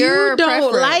because your you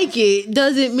don't preference. like it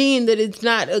doesn't mean that it's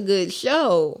not a good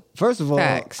show. First of all,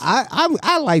 Facts.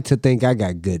 I like to think I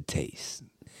got good taste.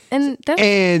 And that's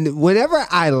And whenever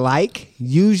I like,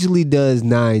 usually does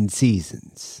 9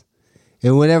 seasons.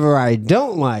 And whenever I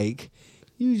don't like,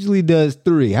 usually does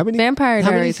 3. How many? Vampire how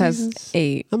many Diaries has seasons?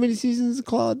 8. How many seasons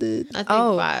Claude did? I think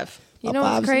Oh. 5. You know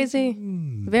 5 what's crazy?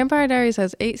 Vampire Diaries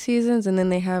has 8 seasons, and then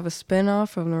they have a spinoff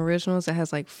from the originals that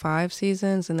has like 5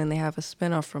 seasons, and then they have a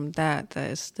spinoff from that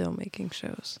is still making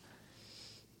shows.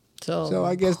 So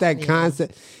I guess that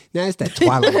concept. Now it's that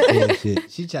Twilight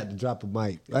bullshit. She tried to drop a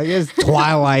mic. Like it's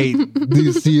Twilight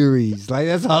new series. Like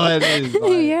that's all that is.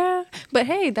 Like, Yeah, but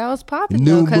hey, that was popping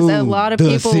New though because a Moon, lot of the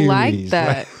people like series.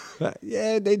 that.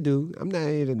 Yeah, they do. I'm not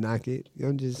here to knock it.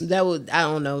 I'm just. That was, I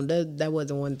don't know. That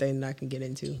wasn't one thing that I can get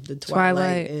into. The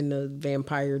Twilight and the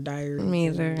Vampire Diaries. Me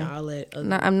either. And all that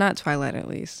other- I'm not Twilight at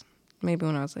least. Maybe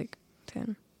when I was like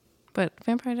 10, but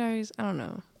Vampire Diaries, I don't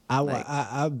know.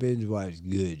 I binge watch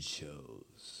good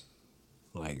shows,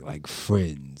 like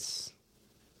Friends,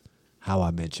 How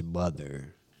I Met Your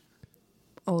Mother,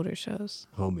 Older shows,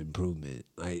 Home Improvement.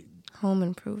 Like Home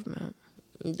Improvement.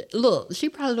 Look, she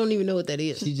probably don't even know what that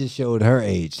is. she just showed her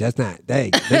age. That's not that.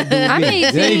 Ain't got nothing to do with I'm me.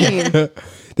 18.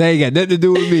 That ain't got nothing to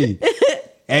do with me.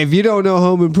 And if you don't know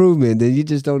Home Improvement, then you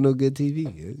just don't know good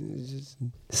TV. It's just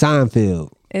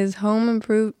Seinfeld. Is Home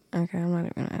Improved? Okay, I'm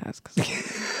not even gonna ask.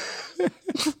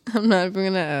 I'm not even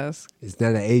gonna ask. It's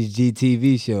not an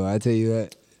HGTV show. I tell you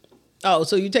that. Oh,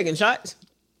 so you taking shots?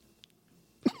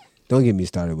 Don't get me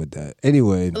started with that.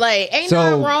 Anyway, Like, ain't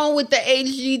nothing wrong with the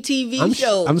HGTV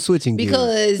show. I'm switching gears.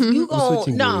 Because you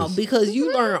switching gears. because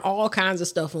you learn all kinds of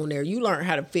stuff on there. You learn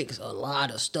how to fix a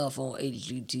lot of stuff on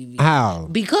HGTV. How?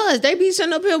 Because they be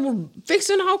sitting up here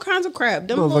fixing all kinds of crap.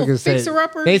 Them little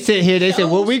fixer-uppers. They sit here, they say,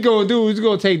 what we gonna do is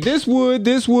gonna take this wood,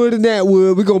 and that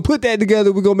wood. We're gonna put that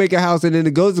together. We're gonna make a house, and then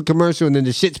it goes to commercial, and then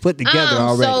the shit's put together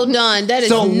already. So done. That is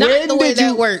not the way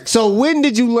that works. So when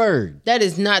did you learn? That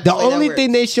is not the way that works. The only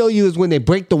thing they show you is when they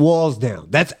break the walls down.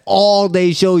 That's all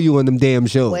they show you on them damn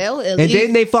shows. Well, and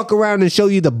then they fuck around and show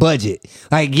you the budget.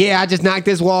 Like, yeah, I just knocked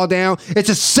this wall down. It's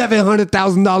a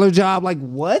 $700,000 job. Like,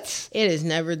 what? It is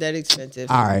never that expensive.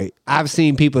 All right. I've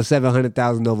seen people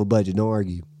 $700,000 over budget. Don't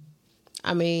argue.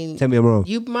 I mean, tell me I'm wrong.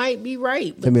 You might be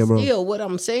right, but still, what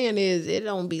I'm saying is it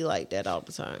don't be like that all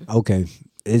the time. Okay.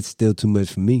 It's still too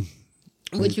much for me.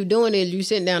 What you doing is you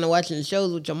sitting down and watching the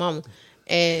shows with your mama.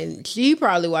 And she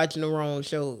probably watching the wrong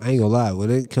show. I ain't gonna lie. When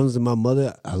it comes to my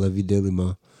mother, I love you dearly,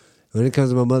 Ma. When it comes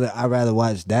to my mother, I'd rather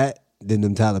watch that than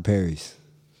them Tyler Perrys.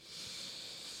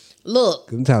 Look.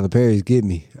 Them Tyler Perrys get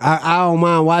me. I don't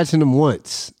mind watching them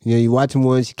once. You know, you watch them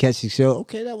once, you catch the show.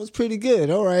 Okay, that was pretty good.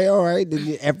 All right.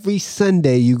 Then every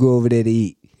Sunday you go over there to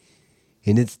eat.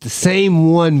 And it's the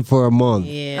same one for a month.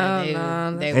 Yeah.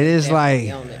 And it's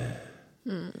like...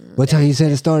 What time you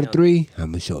said it started at 3? I'm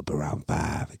gonna show up around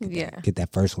 5. Get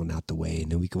that first one out the way,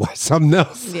 and then we can watch something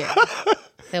else. Yeah,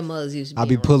 that mother's used to be. I'll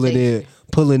be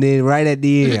pulling in right at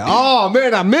the end. Oh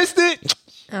man, I missed it.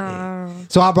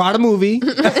 So I brought a movie.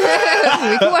 We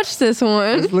can watch this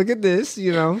one. Let's look at this.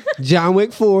 You know, John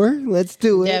Wick 4. Let's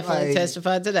do it. Definitely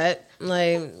testify to that.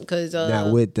 Like, because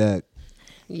not with that.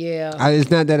 Yeah,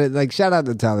 it's not that. Shout out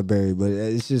to Tyler Perry, but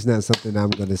it's just not something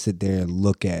I'm gonna sit there and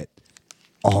look at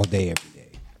all day every day.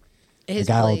 I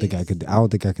don't think I could. I don't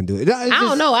think I can do it. I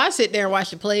don't know. I sit there and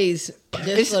watch the plays.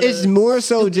 It's more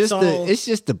so just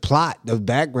the plot, the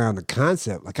background, the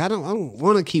concept. Like I don't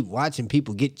want to keep watching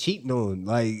people get cheating on.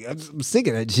 Like I'm sick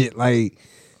of that shit. Like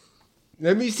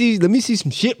let me see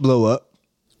some shit blow up.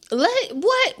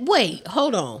 What? Wait,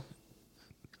 hold on.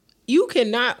 You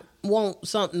cannot want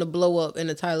something to blow up in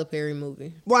a Tyler Perry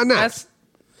movie. Why not?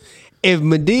 If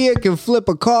Medea can flip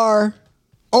a car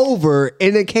over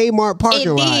in a Kmart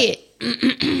parking lot.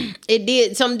 It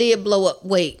did. Some did blow up.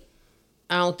 Wait,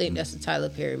 I don't think that's a Tyler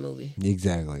Perry movie.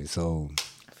 Exactly. So,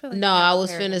 I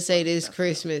was finna say this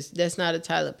Christmas. That's not a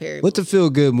Tyler Perry movie. What's a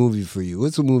feel good movie for you?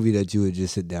 What's a movie that you would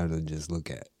just sit down and just look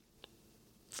at?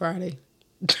 Friday.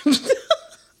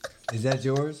 Is that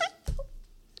yours?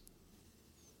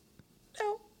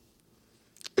 No.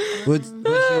 What's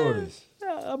yours?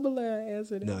 I'm gonna let her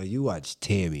answer that. No, you watch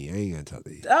Tammy. I ain't gonna talk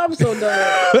to you. I'm so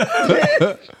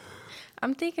done.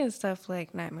 I'm thinking stuff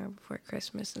like Nightmare Before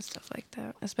Christmas and stuff like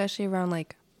that, especially around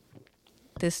like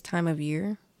this time of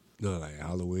year. No, like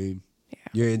Halloween. Yeah.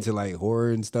 You're into like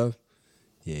horror and stuff?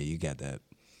 Yeah, you got that.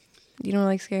 You don't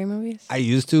like scary movies? I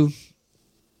used to.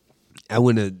 I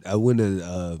went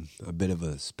a bit of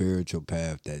a spiritual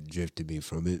path that drifted me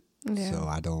from it. Yeah. So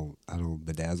I don't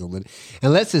bedazzle it.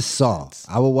 Unless it's Saw.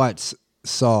 I will watch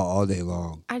Saw all day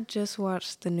long. I just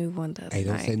watched the new one the other night. Hey,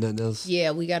 don't say nothing else. Yeah,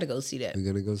 we got to go see that. We're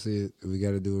gonna go see it. We got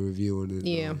to do a review on it.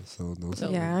 Yeah. So no.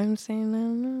 Yeah, I'm saying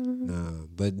no. Nah,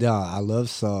 but I love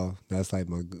Saw. That's like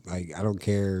I don't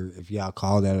care if y'all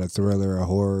call that a thriller or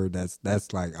horror.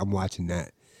 That's like I'm watching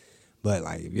that. But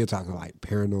like if you're talking like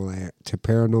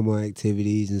paranormal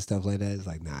activities and stuff like that, it's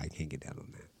like nah, I can't get down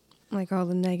on that. Like all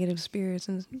the negative spirits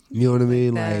and you know what I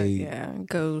mean, like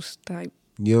ghost type.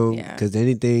 You know, because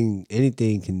anything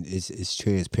can is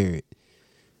transparent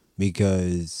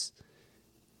because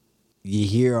you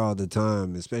hear all the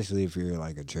time, especially if you're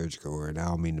like a churchgoer. And I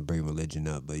don't mean to bring religion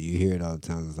up, but you hear it all the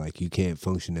time. It's like you can't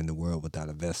function in the world without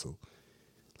a vessel.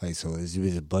 Like so, it's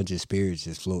just a bunch of spirits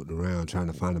just floating around trying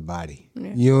to find a body.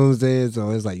 Yeah. You know what I'm saying?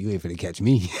 So it's like you ain't finna catch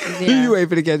me. Yeah. You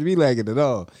ain't finna catch me lacking at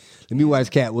all. Let me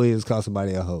watch Cat Williams call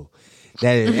somebody a hoe.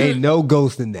 That ain't no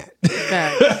ghost in that.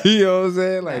 You know what I'm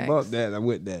saying? Like, bump that. I'm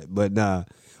with that. But nah.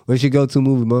 What's your go-to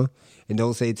movie, Ma? And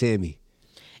don't say Tammy.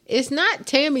 It's not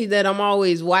Tammy that I'm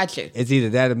always watching. It's either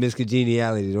that or Miss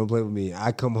Congeniality. Don't play with me.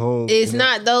 I come home. It's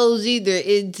not those either.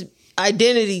 It's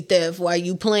identity theft while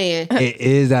you playing. It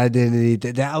is identity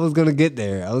theft. I was going to get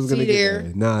there. Get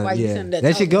there. Nah, yeah.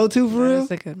 That's your go-to for real?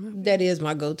 That's a good movie. That is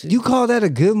my go-to. You call that a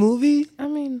good movie? I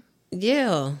mean.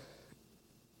 Yeah.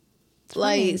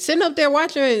 Like sitting up there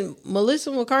watching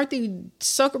Melissa McCarthy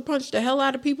sucker punch the hell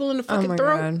out of people in the fucking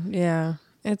throat. God. Yeah,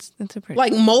 it's a pretty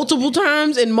like multiple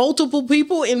times and multiple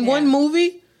people in one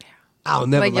movie. I'll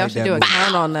never like y'all should do a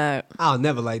count on that. I'll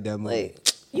never like that movie.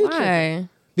 Like, why?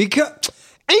 Because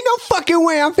Ain't no fucking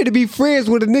way I'm finna be friends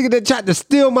with a nigga that tried to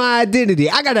steal my identity.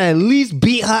 I gotta at least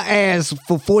beat her ass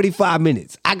for 45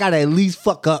 minutes. I gotta at least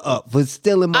fuck her up for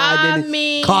stealing my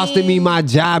identity, costing me my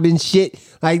job and shit.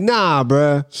 Like, nah,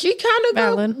 bruh. She kind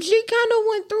of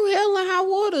went through hell and high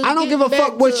water. I don't give a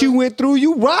fuck what you went through.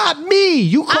 You robbed me.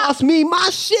 You cost me my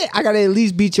shit. I gotta at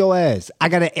least beat your ass.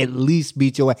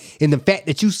 And the fact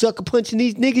that you sucker punching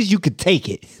these niggas, you could take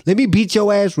it. Let me beat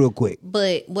your ass real quick.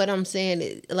 But what I'm saying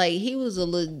is, like,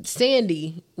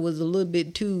 Sandy was a little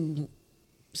bit too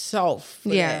soft for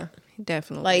that.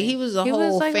 Definitely. Like, he was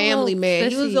whole like family man. Sissy.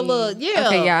 He was a little,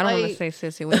 Okay, I don't want to say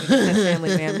sissy when you say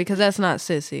family man because that's not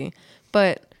sissy.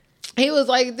 But he was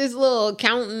like this little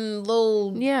accountant,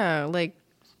 like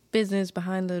business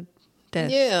behind the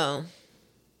desk. Yeah.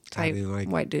 Type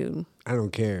white dude. I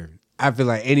don't care. I feel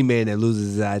like any man that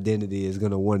loses his identity is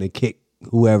gonna want to kick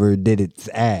whoever did its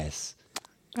ass.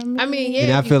 I mean, yeah.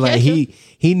 And I feel like he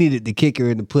needed to kick her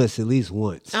in the puss at least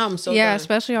once. I'm so yeah, done.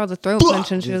 Especially all the throat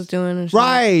punching she was doing and shit.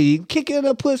 Right, kick her in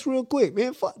the puss real quick,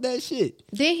 man. Fuck that shit.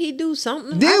 Did he do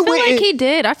something? I feel like he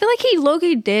did. I feel like he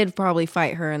low-key did probably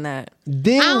fight her in that.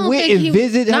 Then went and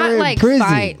visit her in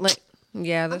prison.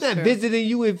 Yeah, that's I'm not true. visiting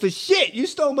you in for shit. You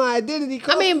stole my identity.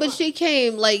 I mean, but she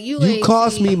came like you. You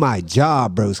cost me my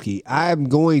job, broski. I'm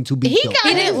going to be. He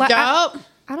got his job.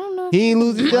 I don't know. He ain't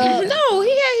lose his job. No, he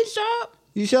had his job.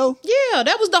 You sure? Yeah,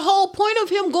 that was the whole point of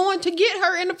him going to get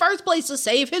her in the first place, to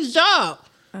save his job.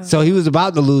 So he was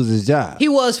about to lose his job. He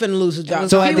was finna lose his job.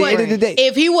 So at the end of the day,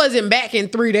 if he wasn't back in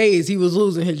 3 days, he was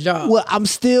losing his job. Well, I'm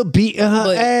still beating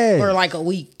her ass for like a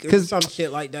week or some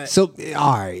shit like that. So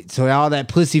all right, so all that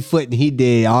pussyfooting he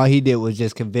did, all he did was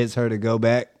just convince her to go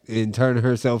back and turn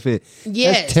herself in.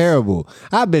 Yes. That's terrible.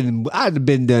 I'd have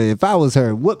been done if I was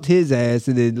her. Whooped his ass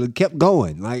and then kept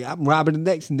going. Like I'm robbing the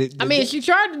next. I mean, she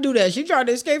tried to do that. She tried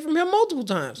to escape from him multiple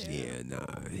times. Yeah, nah,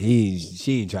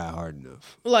 she ain't tried hard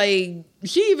enough. Like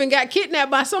she even got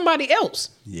kidnapped by somebody else.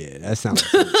 Yeah, that sounds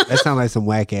like some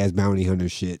whack ass bounty hunter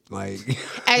shit. Like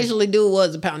actually, dude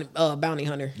was a bounty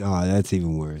hunter. Oh, that's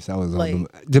even worse. I was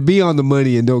to be on the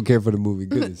money and don't care for the movie.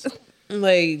 Goodness.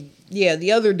 Like, yeah,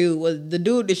 the other dude was the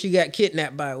dude that she got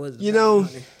kidnapped by was. You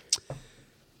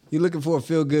looking for a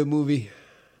feel good movie,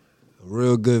 a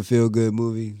real good feel good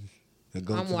movie.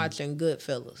 I'm watching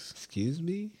Goodfellas. Excuse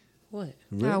me. What?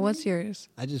 Really? What's yours?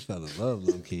 I just fell in love,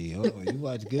 low key. Oh, you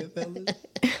watch Goodfellas?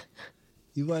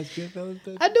 You watch Goodfellas,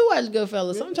 baby? I do watch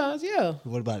Goodfellas sometimes. Yeah.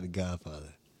 What about The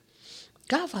Godfather?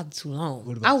 Godfather too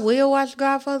long. I will watch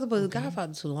Godfather, but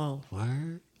Godfather too long.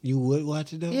 Word? You would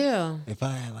watch it though? Yeah. If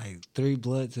I had like 3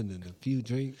 blunts and then a few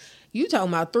drinks. You talking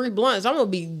about 3 blunts? I'm gonna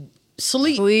be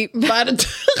sleep by the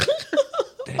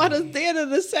by the end of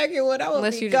the second one. I would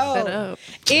Unless be you gone. just set up.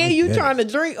 And you trying to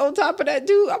drink on top of that,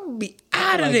 dude? I'm gonna be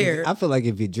out of there. I feel like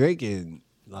if you're drinking,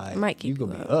 like Might keep you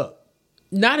gonna you be up.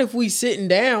 Not if we sitting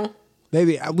down.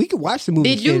 Baby, we could watch the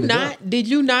movie. Did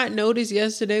you not notice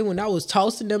yesterday when I was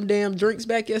tossing them damn drinks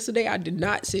back yesterday? I did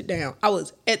not sit down. I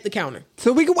was at the counter.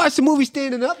 So we could watch the movie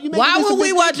standing up. Why would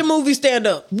we watch a movie stand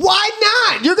up? Why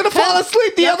not? You're gonna fall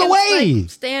asleep the other way. Like,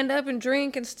 stand up and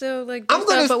drink and still like I'm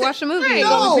gonna but watch the movie.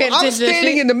 No, I'm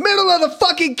standing in the middle of the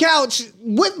fucking couch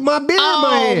with my beer in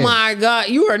my hand. Oh my God,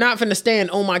 you are not finna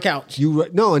stand on my couch.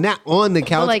 No, not on the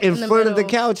couch. Like in front of the middle.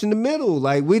 couch in the middle.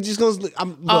 Like we're just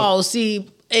gonna.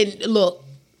 See, and look,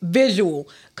 visual,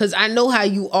 because I know how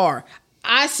you are.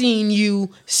 I seen you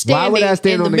standing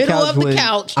in the middle of the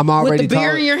couch with the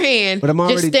beer in your hand,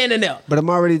 just standing up. But I'm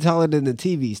already taller than the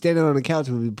TV. Standing on the couch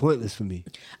would be pointless for me.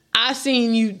 I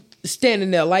seen you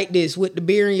standing there like this with the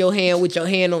beer in your hand, with your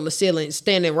hand on the ceiling,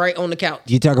 standing right on the couch.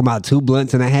 You talking about 2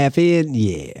 blunts and a half in?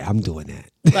 Yeah, I'm doing that.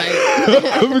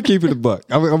 Like, I'm gonna keep it a buck.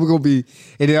 I'm gonna be,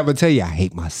 and then I'm gonna tell you, I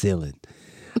hate my ceiling.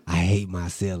 I hate my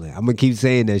ceiling. I'm gonna keep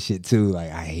saying that shit too.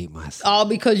 Like I hate my ceiling. all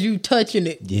because you touching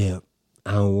it. Yeah,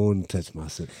 I don't want to touch my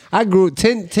ceiling. I grew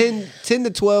 10 to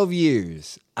 12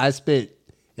 years. I spent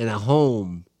in a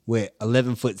home with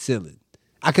 11-foot ceiling.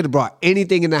 I could have brought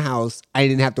anything in the house. I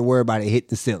didn't have to worry about it hit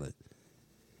the ceiling.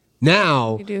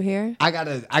 Now You do here? I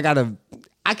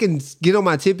can get on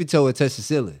my tippy toe and touch the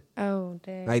ceiling. Oh,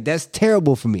 dang. Like that's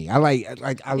terrible for me. I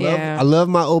love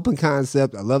my open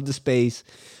concept. I love the space,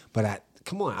 but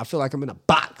come on, I feel like I'm in a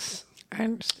box I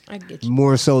get you.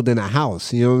 more so than a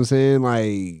house. You know what I'm saying?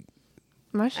 Like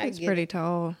My shit's pretty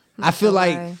tall. I feel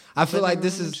like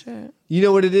this is, you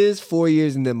know what it is? 4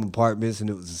 years in them apartments and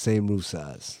it was the same roof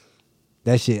size.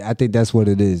 That shit, I think that's what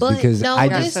it is. But because no, I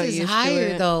this just is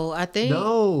higher though. I think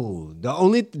no.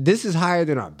 This is higher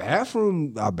than our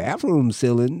bathroom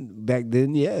ceiling back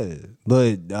then. Yeah,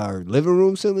 but our living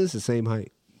room ceiling is the same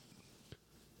height.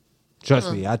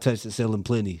 Trust me, I touched the ceiling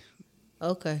plenty.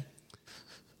 Okay.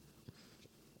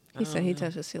 He said he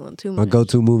touched the ceiling too much. My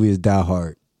go-to movie is Die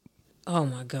Hard. Oh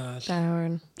my gosh. Die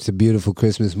Hard. It's a beautiful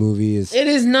Christmas movie. It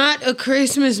is not a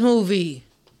Christmas movie.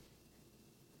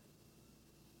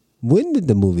 When did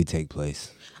the movie take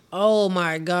place? Oh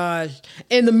my gosh.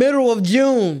 In the middle of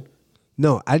June.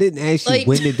 No, I didn't ask you Like-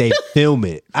 when did they film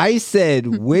it. I said,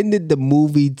 when did the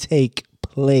movie take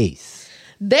place?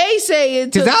 They say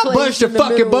it took Because I'll place burst the in the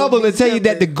fucking middle of bubble and tell you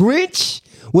that The December. Grinch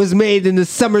was made in the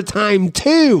summertime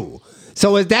too.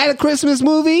 So is that a Christmas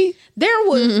movie? There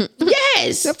was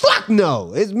yes. The fuck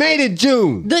no. It's made in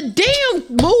June. The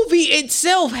damn movie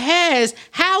itself has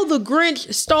How the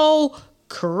Grinch Stole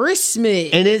Christmas.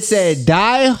 And it said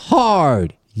Die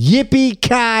Hard.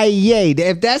 Yippee-ki-yay.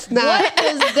 If that's not what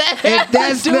does that if have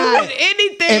that's to do not with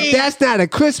anything? if that's not a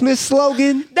Christmas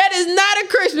slogan, That is not a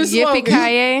Christmas slogan.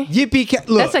 Yippee-ki-yay. yippee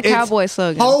look, That's a it's cowboy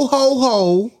slogan. Ho ho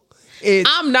ho. It's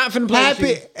I'm not finna play happy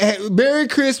with you. Merry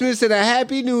Christmas and a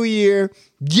Happy New Year.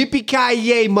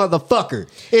 Yippee-ki-yay, motherfucker.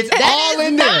 It's That all is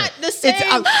in there. not the same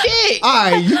shit. All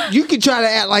right, you can try to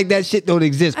act like that shit don't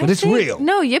exist, but I it's think- real.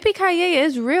 No, Yippee-ki-yay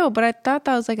is real, but I thought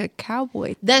that was like a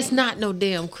cowboy. That's not no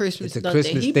damn Christmas. It's a nothing.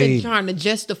 Christmas He been thing. trying to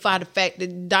justify the fact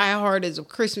that Die Hard is a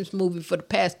Christmas movie for the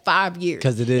past 5 years.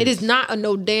 'Cause it is. It is not a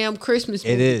no damn Christmas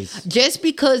movie. It is. Just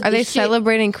because Are the they shit-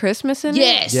 celebrating Christmas in it?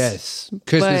 Yes. Yes,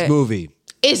 Christmas But- movie.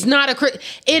 It's not a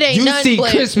it ain't You nothing see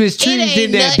but Christmas trees it ain't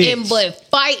in that nothing bitch. but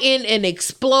fighting and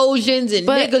explosions and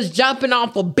But- niggas jumping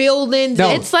off of buildings. No,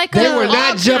 and It's like they a- were all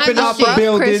not jumping kinds of off shit. of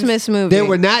buildings. Christmas movie. They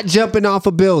were not jumping off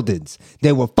of buildings.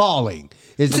 They were falling.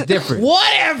 It's different.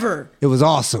 Whatever. It was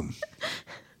awesome.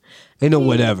 Ain't no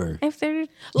whatever. If they're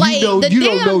Like know- the you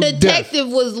don't damn know death. detective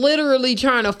was literally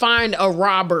trying to find a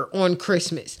robber on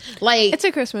Christmas. Like it's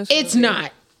a Christmas it's movie.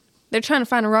 not. They're trying to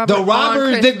find a robber. The robber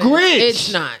on is the Christmas. Grinch.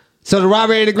 It's not. So the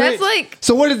robber ain't the Grinch. That's like-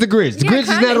 So what is the Grinch? The Yeah, Grinch is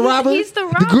kinda. not a robber. He's the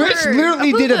The Grinch robber.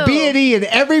 literally did a Who? B&E in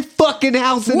every fucking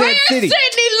house in Where's that city.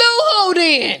 Sidney Lou Who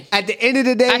then? At the end of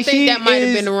the day, I think she that might have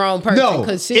is- been the wrong person, No,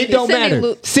 'cause it don't Sidney matter.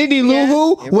 Lou- Sidney Lou Yeah.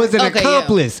 Who was an Okay, yeah.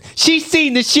 accomplice. She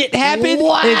seen the shit happen and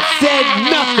said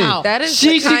nothing. That is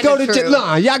she kinda should go to true. jail.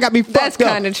 Nah, y'all got me That's fucked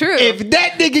up. kinda true. If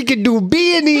that nigga can do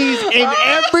B&Es in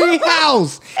every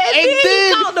house, And then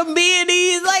he called them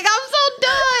B&Es. Like, I'm so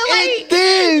done. And Like,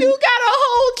 then- you got a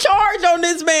whole charge on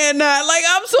this man now. Like,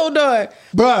 I'm so done.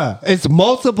 bruh, it's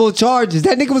multiple charges.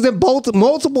 That nigga was in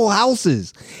multiple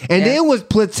houses, and then was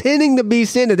pretending to be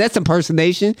Santa. That's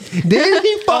impersonation. Then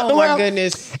he fucked Oh, my around.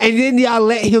 goodness. And then y'all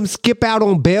let him skip out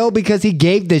on bail because he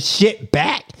gave the shit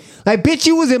back. Like, bitch,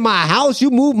 you was in my house. You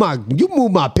moved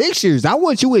my pictures. I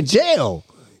want you in jail.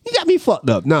 You got me fucked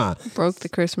up. Nah. broke the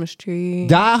Christmas tree.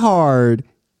 Die Hard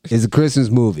is a Christmas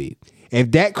movie.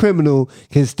 If that criminal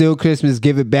can steal Christmas,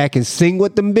 give it back, and sing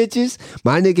with them bitches,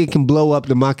 my nigga can blow up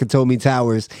the Nakatomi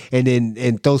Towers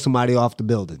and throw somebody off the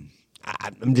building.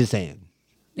 I'm just saying.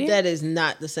 Yeah. That is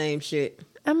not the same shit.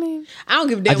 I mean, I don't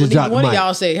give a I damn just what either dropped the one of mic.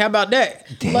 y'all say. How about that?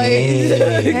 Damn. Like,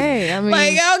 hey, I mean,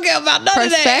 like, I don't care about none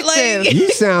of that. perspective. Like, You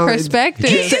sound Perspective.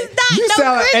 You, It's not you no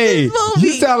sound like, hey, Christmas movie.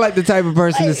 you sound like the type of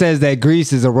person that says that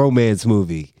Grease is a romance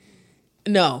movie.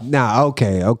 no. Nah,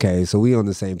 okay. So we on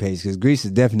the same page because Grease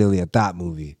is definitely a thought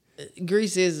movie.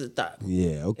 Grease is a thought.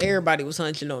 Yeah, okay. Everybody was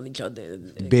hunching on each other.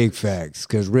 Big facts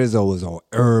because Rizzo was on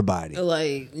everybody.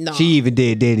 Like, no. She even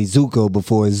did Danny Zuko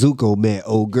before Zuko met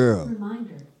old girl.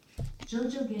 Reminder,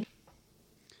 JoJo get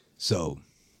So,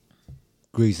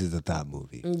 Grease is a thought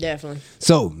movie. Definitely.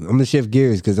 So, I'm gonna shift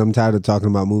gears because I'm tired of talking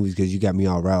about movies because you got me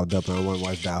all riled up and I want to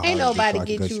watch Die Hard. Ain't nobody before I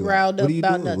can get cut you out. riled What up are you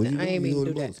about doing? What nothing. are I you ain't doing? mean to You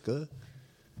do on that. the most,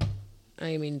 cuz? I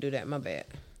ain't mean to do that. My bad.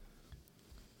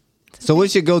 So,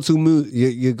 what's your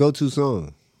your go-to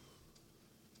song?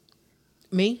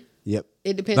 Me? Yep.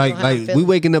 It depends Like on how I'm we feeling.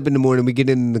 waking up in the morning, we get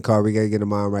in the car, we gotta get our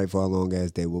mind right for a long ass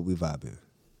day. What we vibing?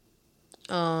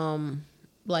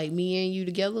 Like me and you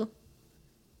together?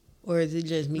 Or is it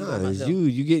just me by Nah, it's myself?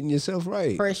 you getting yourself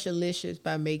right. Pressurelicious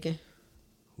by Megan.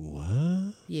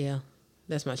 What? Yeah,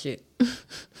 that's my shit.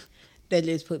 That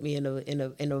just put me in a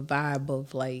vibe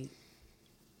of like,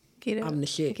 Get up. I'm the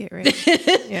shit. Get ready.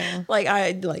 Yeah.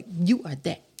 like you are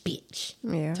that bitch.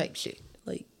 Yeah. Type shit.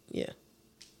 Like, yeah,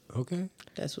 Okay.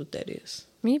 that's what that is.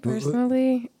 Me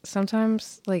personally,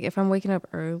 sometimes like if I'm waking up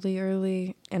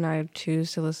early and I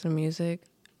choose to listen to music,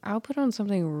 I'll put on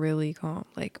something really calm,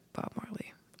 like Bob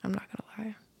Marley. I'm not gonna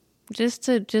lie. Just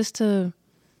to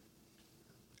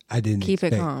I didn't keep it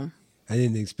expect- calm. I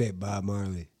didn't expect Bob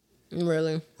Marley.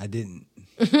 Really? I didn't.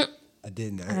 I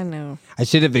didn't. I know. I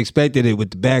should have expected it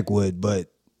with the backwood,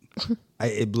 but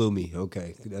it blew me.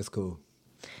 Okay, that's cool.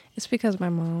 It's because my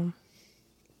mom,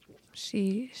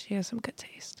 she has some good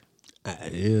taste.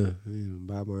 Yeah,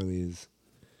 Bob Marley is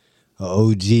a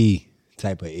OG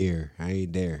type of ear. I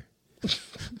ain't there.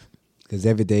 Because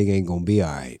everything ain't going to be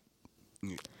all right.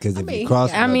 Because if you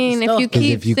cross I mean, if you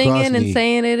keep singing and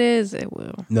saying it is, it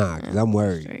will. Nah, because I'm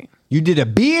worried. Straight. You did a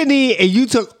B&E and you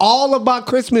took all of my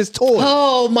Christmas toys.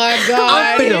 Oh my God!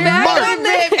 I'm finna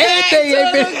murder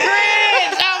everything.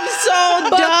 I'm so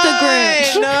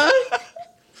done.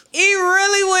 He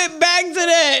really went back to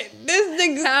that. This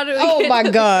nigga. How do we Oh get my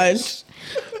to- gosh!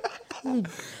 I'm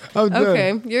done.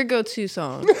 Okay, your go-to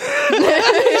song. Cause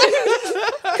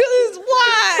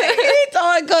why? He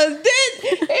thought cause this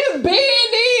it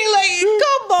B&E like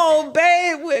come on,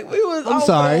 babe. We was. I'm over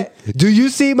sorry. that. Do you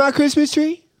see my Christmas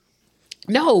tree?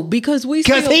 No, because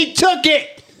Because he took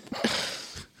it.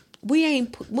 we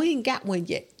ain't got one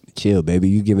yet. Chill, baby.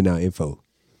 You giving out info.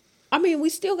 I mean, we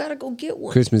still gotta go get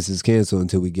one. Christmas is canceled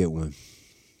until we get one.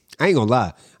 I ain't gonna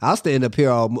lie. I'll stand up here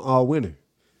all winter.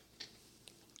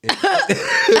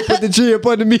 Put the tree up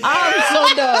under me.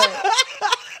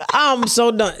 I'm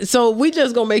so done. So we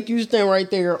just gonna make you stand right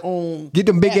there on. Get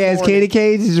them big ass candy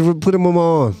canes and just put them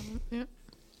on.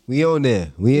 We on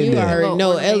there. We in You there. already know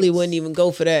Ornaments. Ellie wouldn't even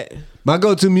go for that. My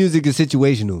go-to music is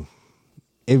situational.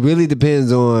 It really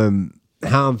depends on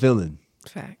how I'm feeling.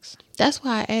 Facts. That's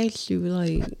why I asked you,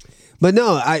 like, But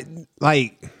no, I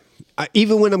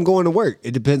even when I'm going to work,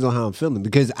 it depends on how I'm feeling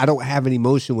because I don't have an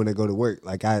emotion when I go to work.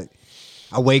 Like I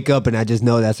wake up and I just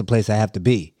know that's a place I have to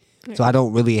be. So I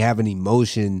don't really have an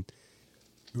emotion.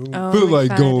 Oh, Feel like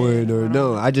excited. going or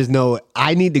no. I just know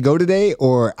I need to go today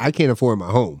or I can't afford my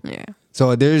home. Yeah.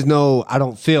 So there's no, I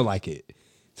don't feel like it.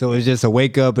 So it's just a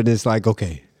wake up and it's like,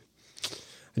 okay,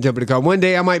 I jump in the car. One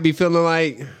day I might be feeling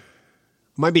like,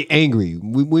 might be angry.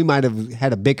 We might have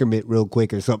had a bickerment real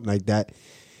quick or something like that,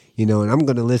 you know, and I'm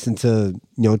going to listen to,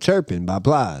 Chirping by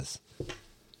Plies.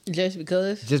 just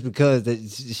because. Just because that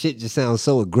shit just sounds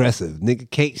so aggressive. Nigga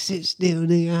can't sit still,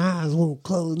 nigga. Eyes won't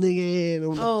close, nigga. Head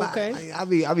on the Oh, fire. okay.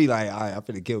 Like, I be like, all right, I'm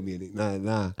finna kill me.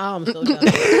 Nah. I'm so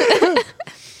done.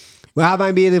 Well, I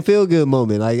might be in a feel good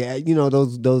moment, like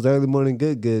those early morning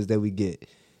goods that we get,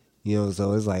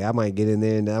 So it's like I might get in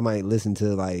there and I might listen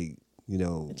to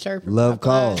Chirping love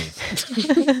by Plies. calls.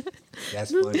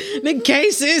 That's funny. Nigga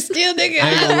can't sit still, nigga. I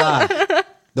ain't gonna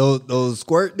lie. Those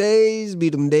squirt days be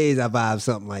them days I vibe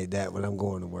something like that when I'm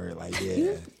going to work. Like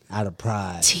yeah, out of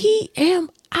pride. TMI.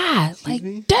 Like,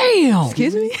 me? damn.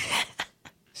 Excuse me?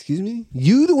 Excuse me?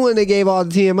 You the one that gave all the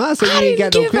TMI, so I you ain't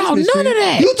got didn't no give out Christmas none tree. of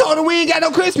that. You told him we ain't got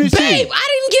no Christmas tree. Babe, I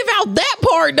didn't give out that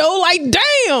part, though. Like,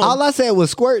 damn. All I said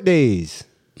was squirt days.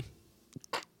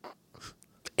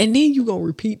 And then you gonna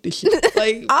repeat the shit.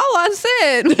 Like, All I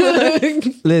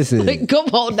said. Listen, like, come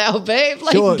on now, babe.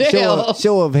 Like, show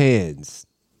damn. of hands.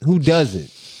 Who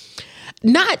doesn't?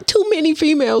 Not too many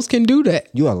females can do that.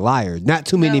 You a liar. Not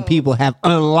too many people have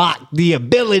unlocked the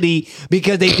ability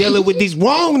because they dealing with these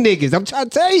wrong niggas. I'm trying to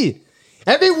tell you.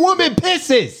 Every woman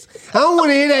pisses. I don't want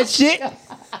to hear that shit.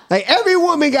 Like every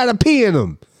woman got to pee in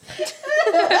them.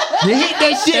 You hit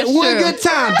that shit That's one true. good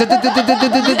time.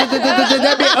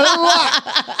 That be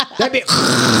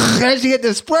unlocked. That shit get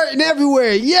the squirting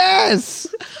everywhere. Yes.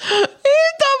 He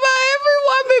talking about every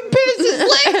woman pisses.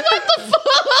 Like, what the fuck?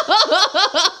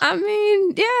 I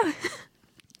mean,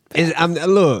 yeah.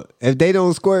 Look, if they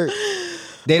don't squirt,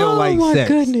 they don't Oh like my sex.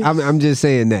 goodness. I'm just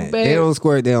saying that. They Babe. don't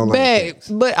squirt, they don't like Babe, sex.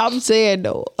 but I'm saying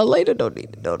though, Alayna don't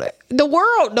need to know that. The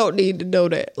world don't need to know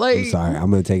that. Like, I'm sorry. I'm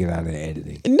going to take it out of the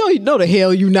editing. no, the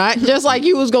hell you not. Just like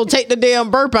you was gonna take the damn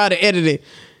burp out of editing.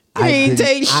 You ain't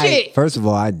take shit. First of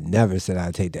all, I never said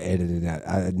I'd take the editing out.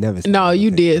 I never said No, I'd you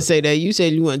take did that. say that. You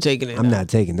said you weren't taking it. I'm not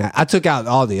taking that. I took out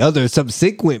all the other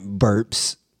subsequent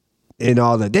burps and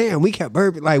all the damn. We kept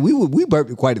burping like we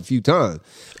burped quite a few times,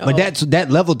 but that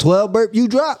level 12 burp you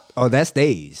dropped. Oh, that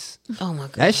stays. Oh my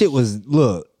god. That shit was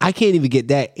look. I can't even get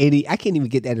that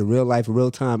in real life, in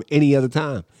real time, any other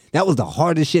time. That was the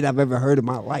hardest shit I've ever heard in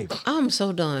my life. I'm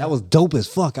so done. That was dope as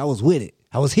fuck. I was with it.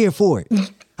 I was here for it.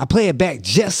 I play it back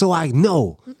just so I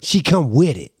know she come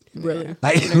with it. really.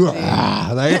 Like,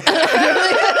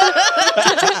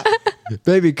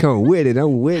 baby, come with it.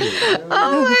 I'm with it.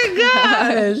 Oh my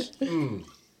gosh.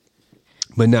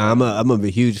 But nah, I'm a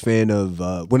huge fan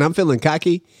of when I'm feeling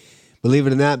cocky. Believe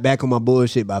it or not, back on my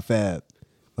bullshit by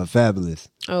Fabulous.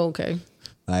 Oh, okay.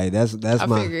 Like that's I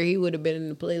my. figured he would have been in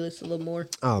the playlist a little more.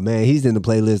 Oh man, he's in the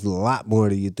playlist a lot more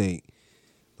than you think.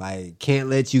 Like Can't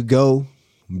Let You Go,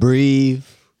 Breathe.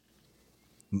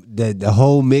 The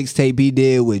whole mixtape he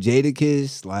did with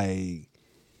Jadakiss, like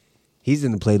he's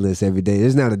in the playlist every day.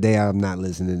 There's not a day I'm not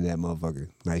listening to that motherfucker.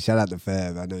 Like shout out to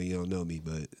Fab. I know you don't know me,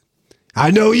 but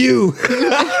I know you.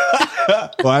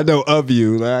 Well, I know of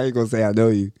you. Like, I ain't gonna say I know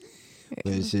you.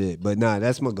 But shit. But nah,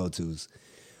 that's my go-tos.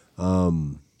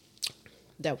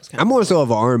 That was kind I'm of. more so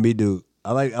of an R&B dude.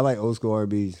 I like old school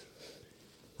R&Bs.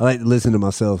 I like to listen to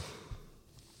myself.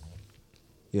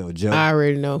 You know, Joe. I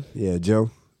already know. Yeah,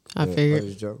 Joe. I Yeah, figured. what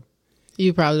is Joe?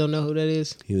 You probably don't know who that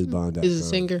is. He was Bond. Is a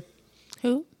singer.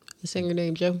 Who? A singer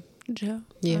named Joe. Joe.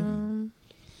 Yeah.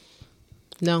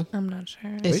 No, I'm not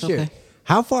sure. it's okay.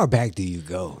 How far back do you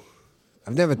go?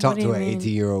 I've never talked do to you an mean?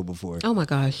 18-year-old before. Oh my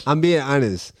gosh. I'm being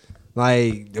honest.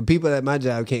 Like, the people at my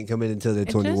job can't come in until they're It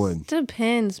 21. just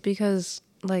depends because,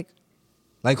 like,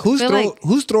 Like, who's feel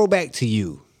who's throwback to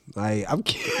you? Like, I'm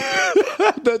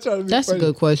not trying to be That's a funny.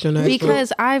 good question. Actually.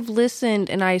 because I've listened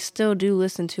and I still do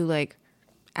listen to like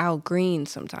Al Green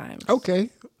sometimes. Okay.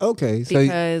 So,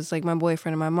 Because like my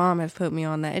boyfriend and my mom have put me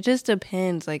on that. It just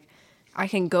depends. Like I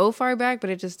can go far back, but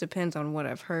it just depends on what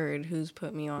I've heard, who's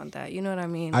put me on that. You know what I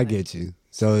mean? I Like, get you.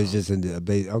 So, it's just in the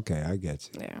base. Okay, I get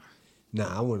you. Yeah.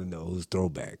 Nah, I want to know who's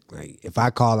throwback. Like, if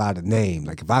I call out a name,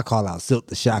 like if I call out Silk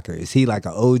the Shocker, is he like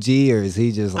an OG or is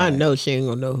he just like... I know she ain't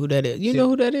gonna know who that is. You know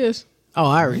who that is? Oh,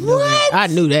 I already knew that. I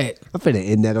knew that. I'm finna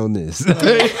end that on this.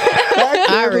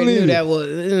 I already knew that was.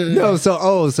 No,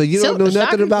 so you Silk don't know the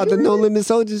nothing Shocker, about the you No Limit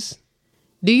Soldiers?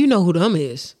 Do you know who them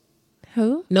is?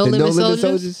 Who? No The Limit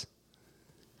Soldiers?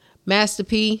 Master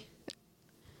P.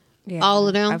 Yeah. All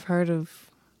of them? I've heard of.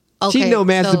 She know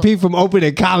Master P from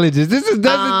opening colleges. This is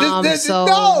this so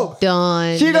no.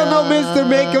 done. She don't know Mr.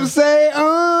 Make him say,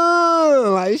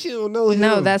 like she don't know him.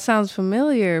 No, that sounds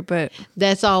familiar, but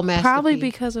That's all Master probably P.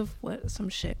 because of what some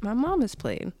shit my mom has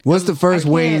played. What's the first I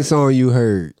Wayne can't- song you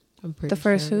heard? I'm pretty The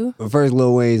first sure. who? The first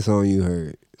Lil Wayne song you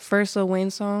heard? First Lil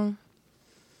Wayne song.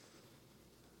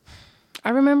 I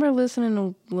remember listening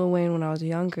to Lil Wayne when I was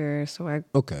younger, so I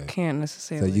Okay. can't So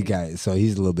necessarily. you got so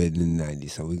he's a little bit in the 90s,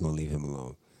 so we're gonna leave him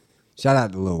alone. Shout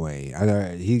out to Lil Wayne. I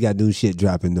know he got new shit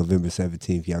dropping November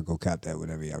 17th. Y'all go cop that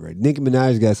whenever y'all ready. Nicki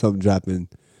Minaj got something dropping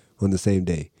on the same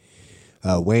day.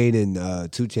 Wayne and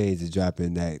 2 Chainz is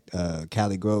dropping that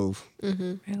Cali Grove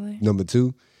Really? number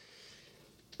 2.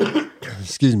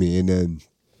 Excuse me. And then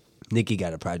Nicki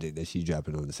got a project that she's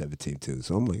dropping on the 17th too.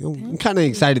 So I'm like, I'm kind of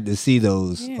excited to see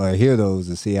those or hear those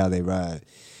and see how they ride.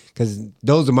 Because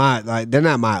those are they're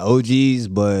not my OGs,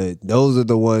 but those are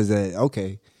the ones that,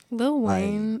 okay. Lil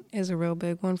Wayne is a real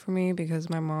big one for me because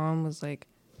my mom was like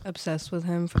obsessed with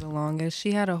him for the longest.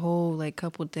 She had a whole like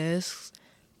couple discs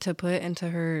to put into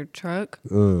her truck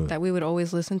that we would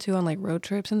always listen to on like road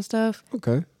trips and stuff.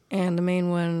 Okay. And the main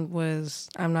one was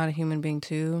I'm Not a Human Being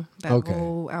 2, that Okay.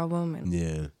 whole album. And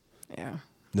Yeah. yeah.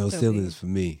 No So ceilings for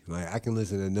me. Like I can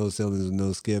listen to No Ceilings with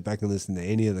No Skip. I can listen to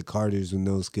any of the Carters with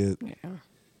No Skip. Yeah.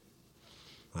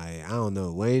 Like I don't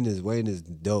know. Wayne is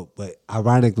dope, but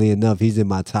ironically enough, he's in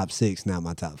my top 6, not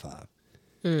my top 5.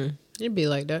 It'd be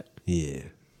like that. Yeah,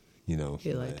 you know.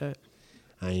 Be like that.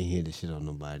 I ain't here to shit on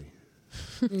nobody.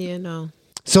 Yeah, no.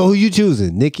 So who you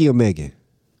choosing, Nicki or Megan?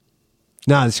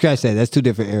 Nah, scratch that. That's 2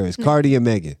 different eras. Cardi or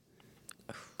Megan?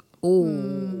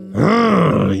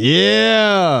 Ooh.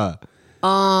 Yeah.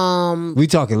 We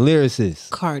talking lyricists.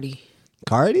 Cardi.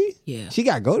 Cardi? Yeah. She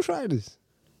got ghostwriters.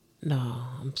 No,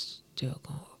 I'm still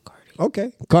going with Cardi.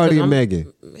 Okay. Cardi or I'm-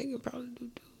 Megan? Megan probably do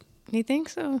too. You think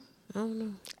so? I don't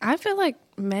know. I feel like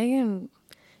Megan,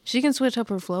 she can switch up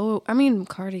her flow. I mean,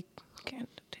 Cardi can't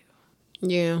too.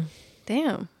 Yeah.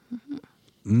 Damn.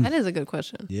 That is a good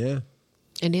question. Yeah.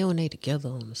 And then when they together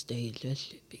on the stage, that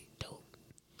shit be dope.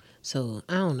 So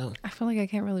I don't know. I feel like I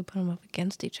can't really put them up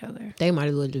against each other. They might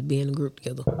as well just be in a group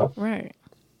together. Right.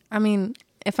 I mean,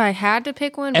 if I had to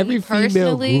pick one, Every me female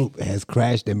personally, group has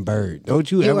crashed and burned.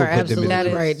 Don't you, You ever are put them in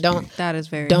absolutely a right. Don't that is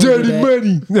very Don't do Dirty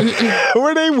that. money.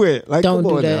 Where they went? Like, Don't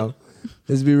come do on that. now.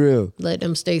 Let's be real. let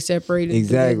them stay separated.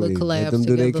 Exactly. Do their little collabs Let them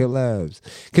do their together. collabs.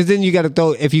 Because then you got to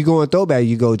throw, if you go on throwback,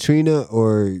 you go Trina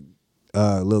or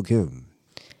Lil Kim.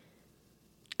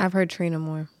 I've heard Trina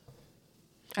more.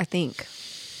 I think.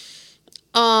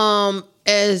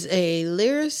 As a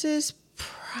lyricist,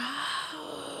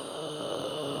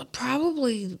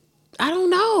 probably. I don't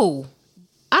know.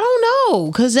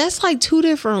 Because that's like 2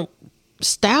 different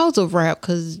styles of rap.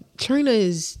 Because Trina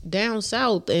is down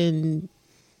south and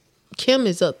Kim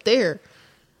is up there.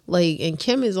 Like, and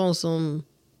Kim is on some,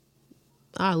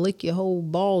 I lick your whole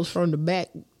balls from the back,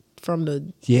 from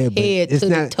the Yeah, but head it's to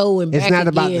not, the toe and it's back not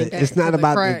about again. the, it's not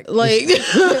about crack. the, Like,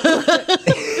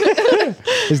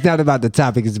 it's not about the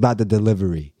topic. It's about the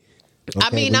delivery. I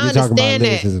Okay? mean, When I you're talking about understand that.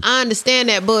 lyricism. I understand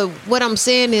that, but what I'm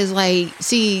saying is like,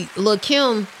 see, Lil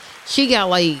Kim, she got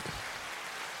like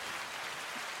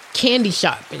candy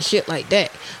shop and shit like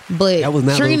that. But That was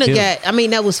not Trina Lil' Kim. got, I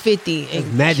mean, that was 50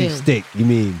 and Magic Kim. Stick, you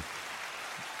mean?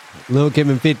 Lil Kim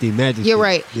and 50, Magic You're Stick.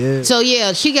 right. Yeah. So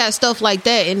yeah, she got stuff like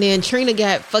that, and then Trina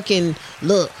got fucking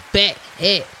look. back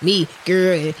at me,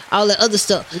 girl, and all that other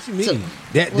stuff. What you mean?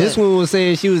 So, This one was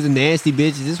saying she was a nasty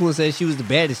bitch. This one said she was the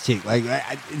baddest chick. Like,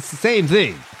 it's the same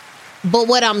thing. but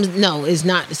what no, it's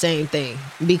not the same thing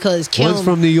because Kim. One's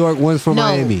from New York, one's from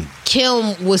Miami.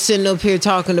 Kim was sitting up here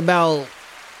talking about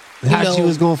How she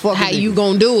was gonna fuck. how you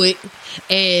gonna do it,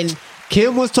 and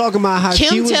Kim was talking about how she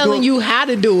Kim was telling you how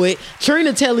to do it.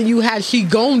 Trina telling you how she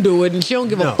gonna do it, and she don't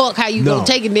give a fuck how you gonna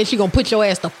take it. And then she gonna put your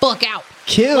ass the fuck out.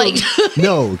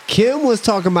 Kim, Kim was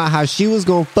talking about how she was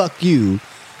gonna fuck you.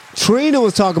 Trina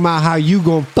was talking about how you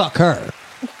gonna fuck her.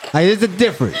 Like, there's a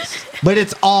difference, but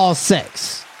it's all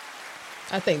sex.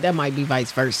 I think that might be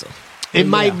vice versa. It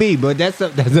might be, but that's for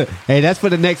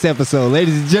the next episode,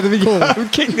 ladies and gentlemen. I'm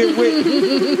kicking it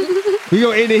with. We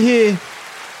gonna end it here.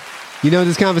 You know,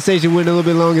 this conversation went a little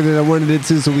bit longer than I wanted it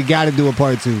to, so we got to do a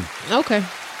part 2 Okay.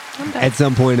 at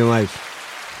some point in life,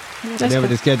 whenever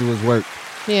the schedules work.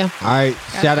 Yeah. All right.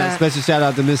 Special shout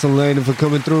out to Miss Alayna for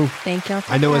coming through. Thank y'all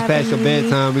for I know it's past your having me.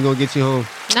 bedtime. We're gonna get you home.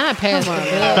 Not past my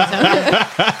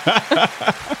bedtime.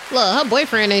 Look, her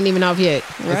boyfriend ain't even off yet.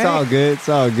 It's all good. It's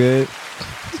all good.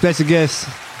 Special guest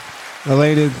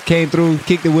Alayna came through,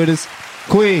 kicked it with us.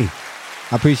 Queen,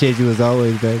 I appreciate you as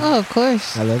always, baby. Oh, of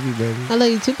course. I love you, baby. I love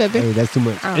you too, baby. Hey, that's too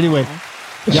much. Anyway,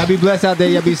 y'all be blessed out there.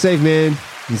 Y'all be safe, man.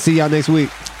 And see y'all next week.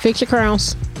 Fix your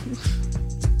crowns.